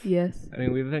highlights? Yes. I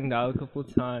mean, we've hanged out a couple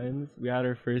times. We had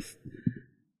our first.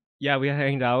 Yeah, we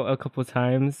hanged out a couple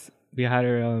times. We had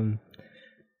her.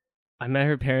 I met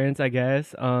her parents, I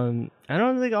guess. I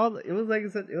don't think all. It was like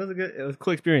it was a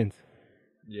cool experience.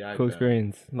 Yeah, Cool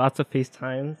experience. Lots of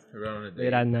FaceTimes Have you gone on a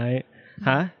late at night.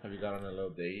 Huh? Have you gone on a little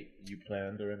date you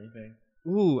planned or anything?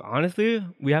 Ooh, honestly,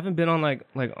 we haven't been on like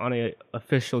on a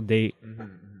official date What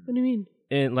do you mean?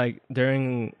 in like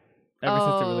during ever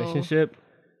since the Oh. relationship.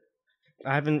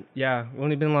 I haven't. Yeah, we've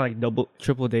only been on, like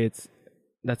triple dates.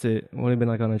 That's it. We've only been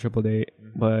like on a triple date,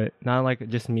 but not like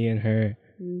just me and her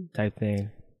type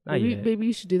thing. Not Maybe, yet. maybe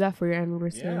you should do that for your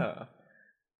anniversary. Yeah.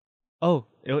 Oh,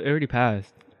 it already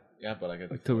passed. Yeah, but like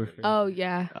October 1st. Oh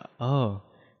yeah, Oh.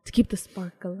 to keep the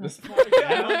spark alive.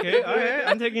 Yeah, okay, all right.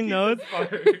 I'm taking notes.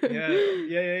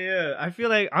 Yeah. I feel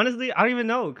like, honestly, I don't even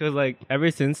know. Because, like,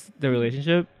 ever since the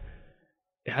relationship,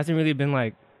 it hasn't really been,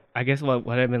 like, I guess what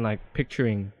I've been, like,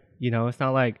 picturing. You know, it's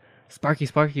not, like,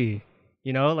 sparky.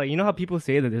 You know? Like, you know how people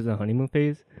say that there's a honeymoon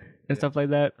phase and stuff like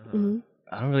that? Mhm.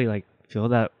 I don't really, like, feel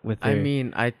that with her. I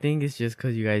mean, I think it's just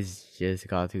because you guys just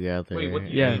got together. Wait, what do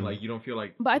you Yeah. mean? Like, you don't feel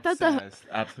like But I thought the- obsessed?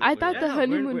 Absolutely. I thought the Yeah,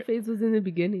 honeymoon we're- phase was in the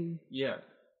beginning. Yeah.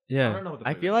 I Yeah. don't know what the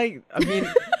I point feel is. like, I mean,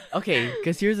 okay,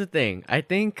 because here's the thing. I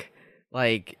think,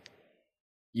 like,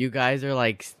 you guys are,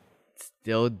 like,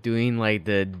 still doing, like,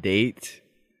 the date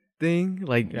thing.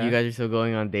 Like, Yeah. you guys are still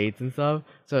going on dates and stuff.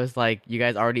 So it's like, you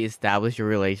guys already established your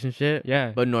relationship.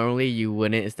 Yeah. But normally you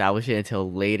wouldn't establish it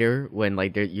until later when,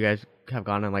 like, you guys have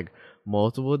gone on, like,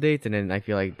 multiple dates. And then I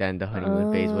feel like then the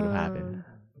honeymoon phase would have happened.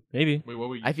 Maybe. Wait, what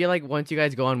were you? I feel like once you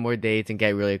guys go on more dates and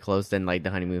get really close, then, like, the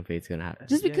honeymoon phase is going to happen.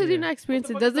 Just because Yeah. you're not experienced,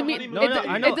 it What the fuck doesn't is the mean honeymoon? No,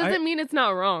 I know, it doesn't mean it's not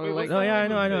wrong. Wait, Like, what's No, yeah, I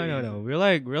know. honeymoon We're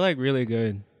like really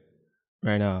good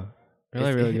right now. We're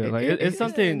like really good. Like it's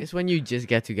something. It's when you just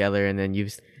get together and then you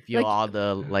feel Like- all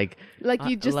the like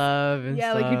you just love and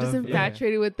yeah, stuff. like you're just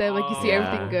infatuated with them. Like you see Oh,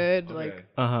 everything yeah. good. Okay. Like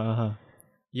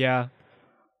Yeah.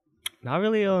 Not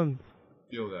really.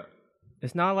 feel that.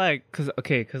 It's not like cause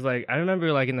like I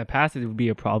remember like in the past it would be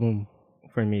a problem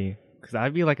for me because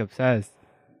I'd be like obsessed.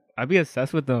 I'd be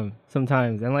obsessed with them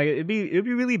sometimes, and like it'd be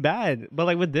really bad. But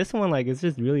like with this one, like it's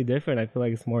just really different. I feel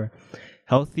like it's more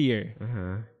healthier.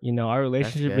 Uh-huh. You know, our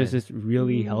relationship is good. just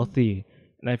really healthy,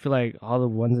 and I feel like all the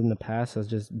ones in the past has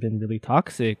just been really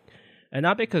toxic, and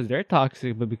not because they're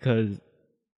toxic, but because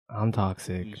I'm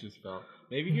toxic. You just felt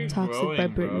maybe you're Toxic growing, by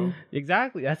bro. Britney.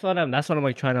 Exactly. That's what I'm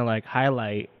like trying to like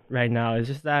highlight right now. It's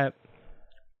just that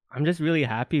I'm just really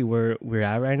happy where we're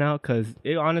at right now because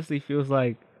it honestly feels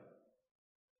like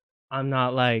I'm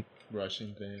not like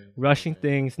rushing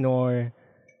things nor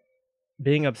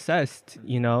being obsessed,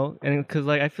 you know? And because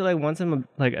like I feel like once I'm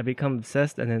like I become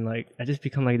obsessed and then like I just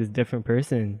become like this different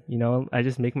person, you know? I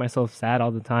just make myself sad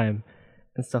all the time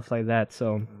and stuff like that.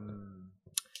 So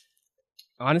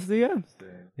honestly,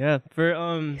 yeah.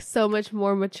 For So much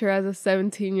more mature as a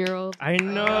 17-year-old. I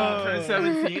know. Turn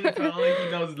 17 and finally he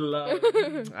knows love.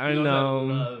 I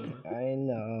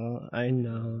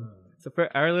know. So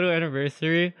for our little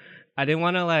anniversary, I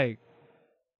wanted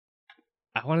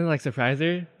to like surprise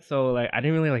her. So like I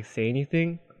didn't really like say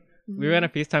anything. We were on a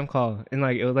FaceTime call and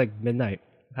like it was like midnight.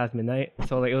 past midnight.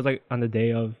 So like it was like on the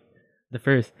day of the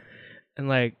first, and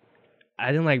like I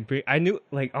didn't like bring. I knew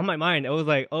like on my mind it was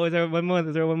like, oh, is there 1 month?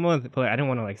 Is there 1 month? But like I didn't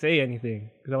want to like say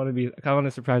anything because I want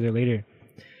to surprise her later.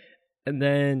 And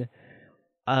then,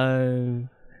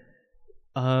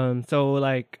 so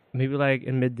like maybe like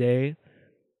in midday,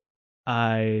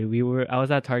 I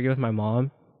was at Target with my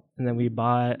mom, and then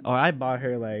I bought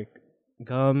her like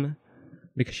gum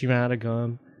because she ran out of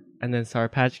gum, and then Sour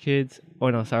Patch Kids,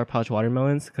 Sour Patch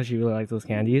watermelons because she really likes those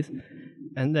candies.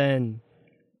 And then,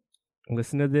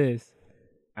 listen to this,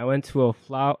 I went to a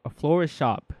florist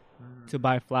shop to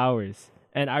buy flowers,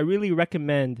 and I really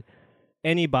recommend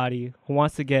anybody who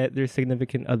wants to get their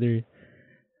significant other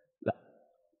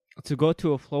to go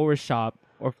to a florist shop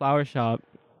or flower shop.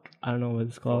 I don't know what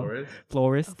it's called.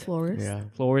 Florist. Yeah.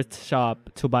 Florist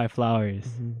shop to buy flowers.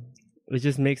 It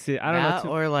just makes it. I don't That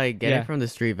know. or like get Yeah. it from the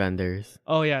street vendors.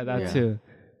 Oh yeah, that Yeah. too.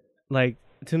 Like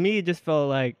to me, it just felt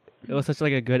like it was such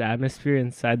like a good atmosphere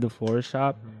inside the florist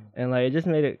shop, and like it just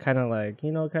made it kind of like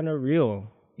kind of real.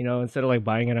 Instead of like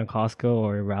buying it on Costco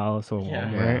or Ralph's or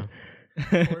Walmart.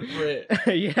 Corporate.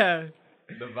 Yeah.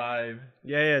 The vibe.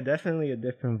 Yeah, definitely a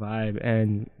different vibe,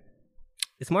 and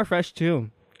it's more fresh too.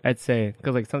 I'd say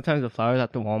because like sometimes the flowers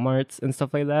at the WalMarts and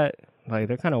stuff like that, like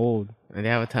they're kind of old. And they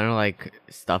have a ton of like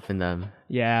stuff in them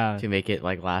Yeah, to make it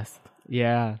like last.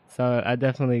 yeah. So I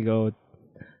definitely go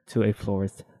to a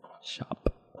florist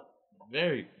shop.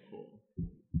 Very cool.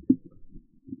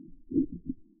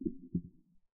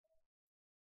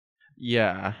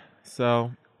 Yeah.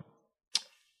 So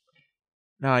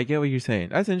no, I get what you're saying.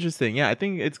 That's interesting. Yeah, I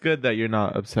think it's good that you're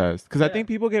not obsessed because I think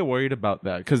people get worried about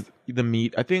that because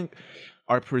I think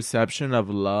our perception of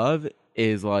love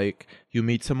is like you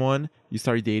meet someone, you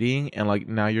start dating, and like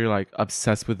now you're like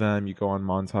obsessed with them. You go on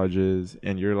montages,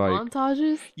 and you're like,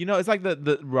 Montages? it's like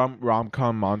the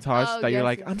rom-com montage Oh, that you're yes,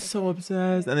 like, yes, I'm yes, so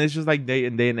obsessed, and it's just like day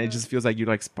and day, and it just feels like you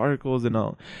like sparkles and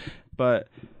all. But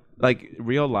like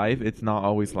real life, it's not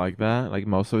always like that. Like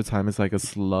most of the time, it's like a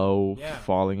slow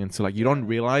falling into like you don't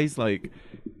realize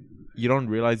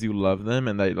you love them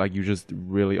and that like you just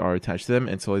really are attached to them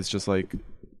until it's just like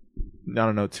I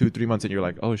don't know 2-3 months and you're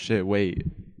like, oh shit, wait,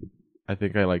 I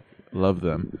think I like love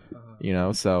them,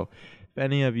 So if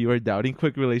any of you are doubting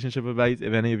quick relationship advice,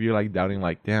 if any of you are like doubting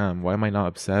like, damn, why am I not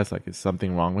obsessed? Like, is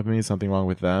something wrong with me? Something wrong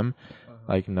with them?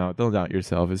 Like, no, don't doubt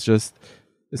yourself. It's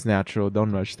natural.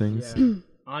 Don't rush things. Yeah.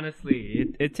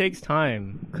 Honestly, it takes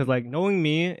time because like knowing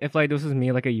me, if like this was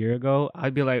me like a year ago,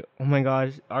 I'd be like, oh my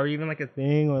gosh, are we even like a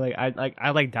thing? Or like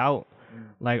I doubt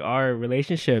like our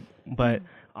relationship. But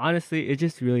honestly, it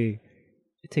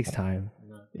takes time.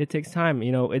 It takes time.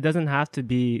 It doesn't have to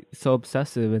be so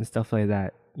obsessive and stuff like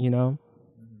that.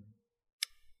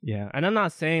 Yeah, and I'm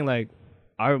not saying like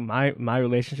my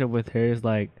relationship with her is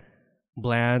like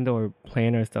bland or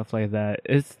plain or stuff like that.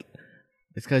 It's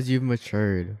because you've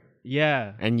matured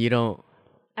yeah. and you don't.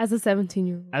 As a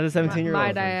 17-year-old. As a 17-year-old.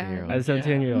 Might I add. As a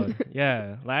 17-year-old.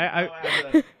 Yeah. Like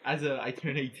I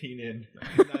turned 18 in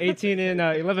 18 in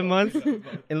 11 months.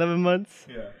 11 months.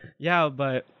 Yeah. Yeah,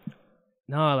 but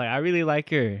no, like I really like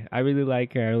her. I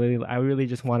really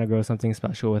just want to grow something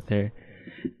special with her.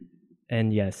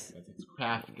 And yes, It's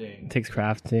crafting. it takes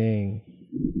crafting.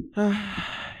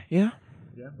 Yeah.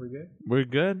 Yeah, we're good. We're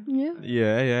good.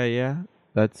 Yeah. Yeah.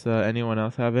 That's anyone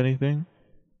else have anything?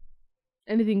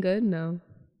 Anything good? No.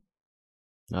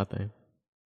 Nothing.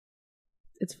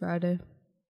 It's Friday.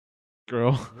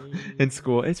 Girl in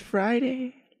school. It's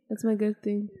Friday. That's my good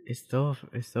thing. It's still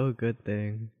a good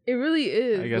thing. It really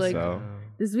is. I guess like, so.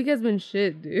 This week has been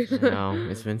shit, dude. No,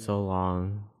 it's been so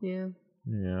long. Yeah.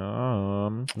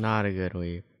 Yeah. Not a good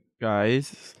week.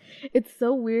 Guys. It's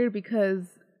so weird because,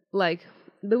 like,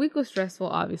 the week was stressful,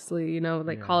 obviously,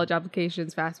 college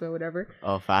applications, FAFSA, whatever.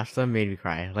 Oh, FAFSA made me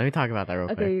cry. Let me talk about that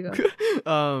real Okay, quick. you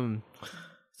go.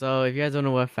 So if you guys don't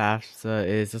know what FAFSA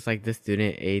is, it's like the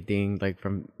student aid thing, like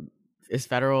it's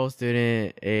federal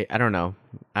student aid. I don't know.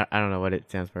 I don't know what it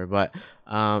stands for, but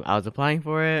I was applying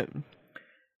for it,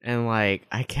 and like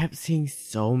I kept seeing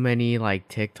so many like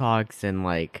TikToks and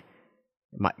like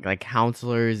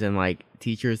counselors and like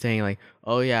teachers saying like,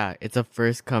 oh yeah, it's a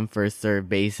first come first serve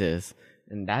basis.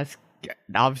 And that's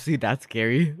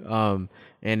scary.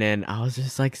 And then I was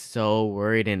just like so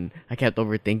worried, and I kept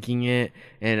overthinking it.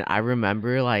 And I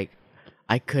remember like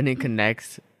I couldn't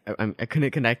connect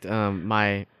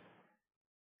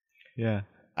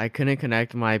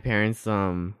my parents'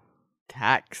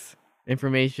 tax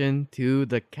information to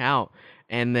the account,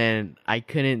 and then I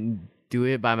couldn't do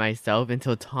it by myself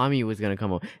until Tommy was gonna come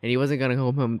home, and he wasn't gonna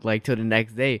come home like till the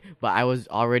next day. But I was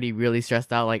already really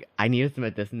stressed out. Like I need to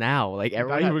submit this now. Like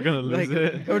everyone, you were gonna lose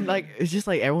it. Or like it's just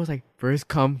like everyone's like first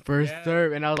come first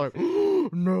serve, and I was like,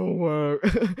 no way.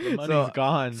 The money's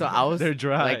gone. So I was they're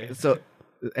dry. like so.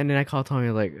 And then I called Tommy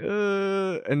like,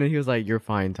 and then he was like, "You're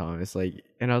fine, Thomas." Like,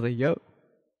 and I was like, "Yep."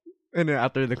 And then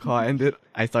after the call ended,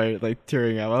 I started like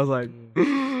tearing up. I was like,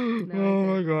 "Oh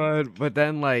my god!" But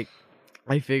then like,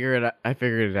 I figured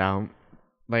it out.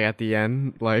 Like at the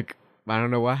end, like I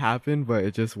don't know what happened, but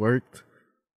it just worked,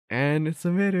 and it's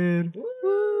submitted.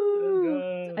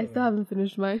 Woo! I still haven't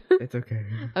finished mine. It's okay.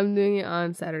 I'm doing it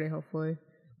on Saturday, hopefully.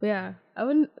 But yeah, I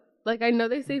wouldn't like. I know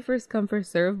they say first come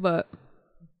first serve, but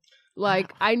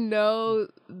like I know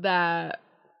that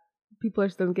people are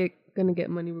still gonna get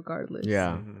money regardless.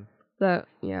 Yeah. Mhm. That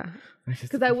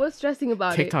because I was stressing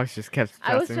about it. TikToks just kept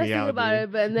stressing I was me stressing out. about dude.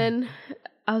 it, but then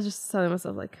I was just telling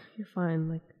myself like, "You're fine."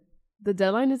 Like the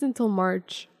deadline is until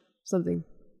March something.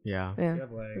 Yeah. Yeah. You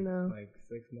have like No.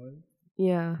 6 months.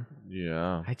 Yeah.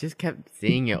 Yeah. I just kept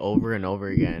seeing it over and over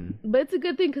again. But it's a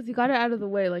good thing because you got it out of the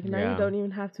way. Like now Yeah. you don't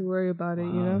even have to worry about it.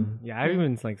 You know, Yeah, I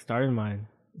even like started mine.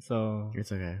 So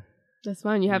It's okay. that's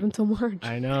fine. You have until March.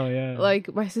 I know, yeah.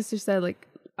 Like my sister said, like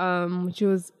when she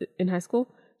was in high school,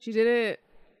 she didn't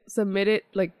submit it.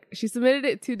 Like she submitted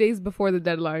it 2 days before the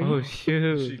deadline. oh She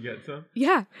shoot. gets them.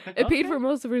 Yeah, it paid for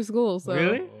most of her school. So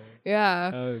Really?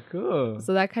 yeah. Oh, cool.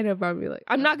 So that kind of brought me like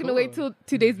I'm not gonna wait till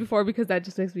 2 days before because that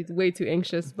just makes me way too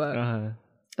anxious. But I Uh-huh.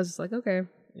 was just like, okay,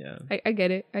 Yeah. I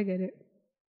get it. I get it.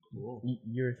 Cool.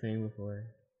 You were saying before.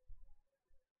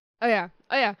 Oh yeah.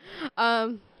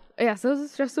 Yeah, so it was a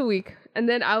stressful week. And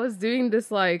then I was doing this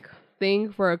like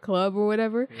thing for a club or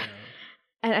whatever. Yeah.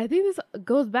 And I think this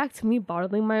goes back to me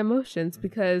bottling my emotions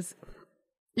because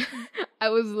I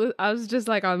was just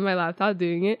like on my laptop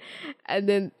doing it, and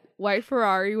then White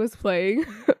Ferrari was playing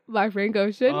by Frank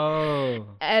Ocean. Oh.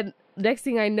 And next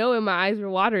thing I know, and my eyes were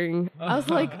watering. I was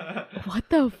like, what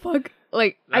the fuck?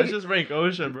 Like That's just Frank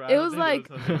Ocean, bro. I It don't was think like-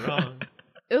 there was something wrong.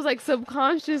 it was like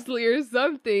subconsciously or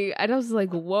something. And I was like,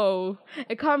 whoa.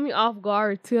 It caught me off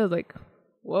guard too. I was like,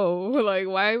 whoa, like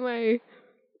why am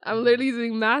I'm literally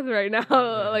doing math right now.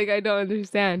 Like I don't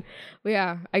understand. But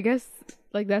yeah, I guess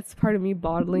like that's part of me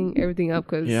bottling everything up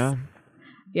because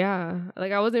yeah,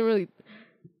 like I wasn't really.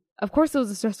 Of course, it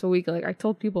was a stressful week. Like I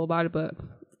told people about it, but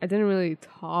I didn't really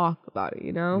talk about it.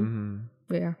 You know. Mhm.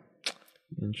 But yeah,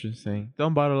 Interesting.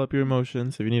 Don't bottle up your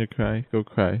emotions. If you need to cry, go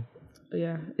cry. but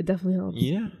yeah, it definitely helps.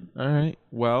 Yeah. All right.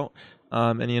 Well,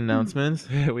 any announcements?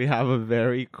 We have a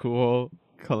very cool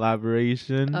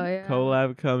collaboration Oh, yeah.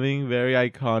 collab coming. Very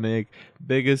iconic.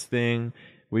 Biggest thing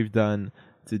we've done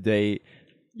to date.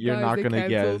 You're Now not is it gonna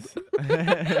guess.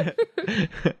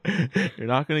 You're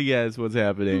not gonna guess what's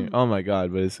happening. Oh my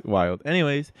god, but it's wild.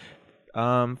 Anyways,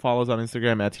 follow us on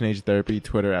Instagram at Teenage Therapy,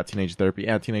 Twitter at Teenage Therapy,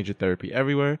 at Teenage Therapy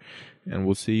everywhere, and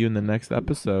we'll see you in the next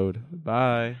episode.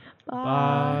 Bye.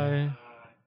 Bye.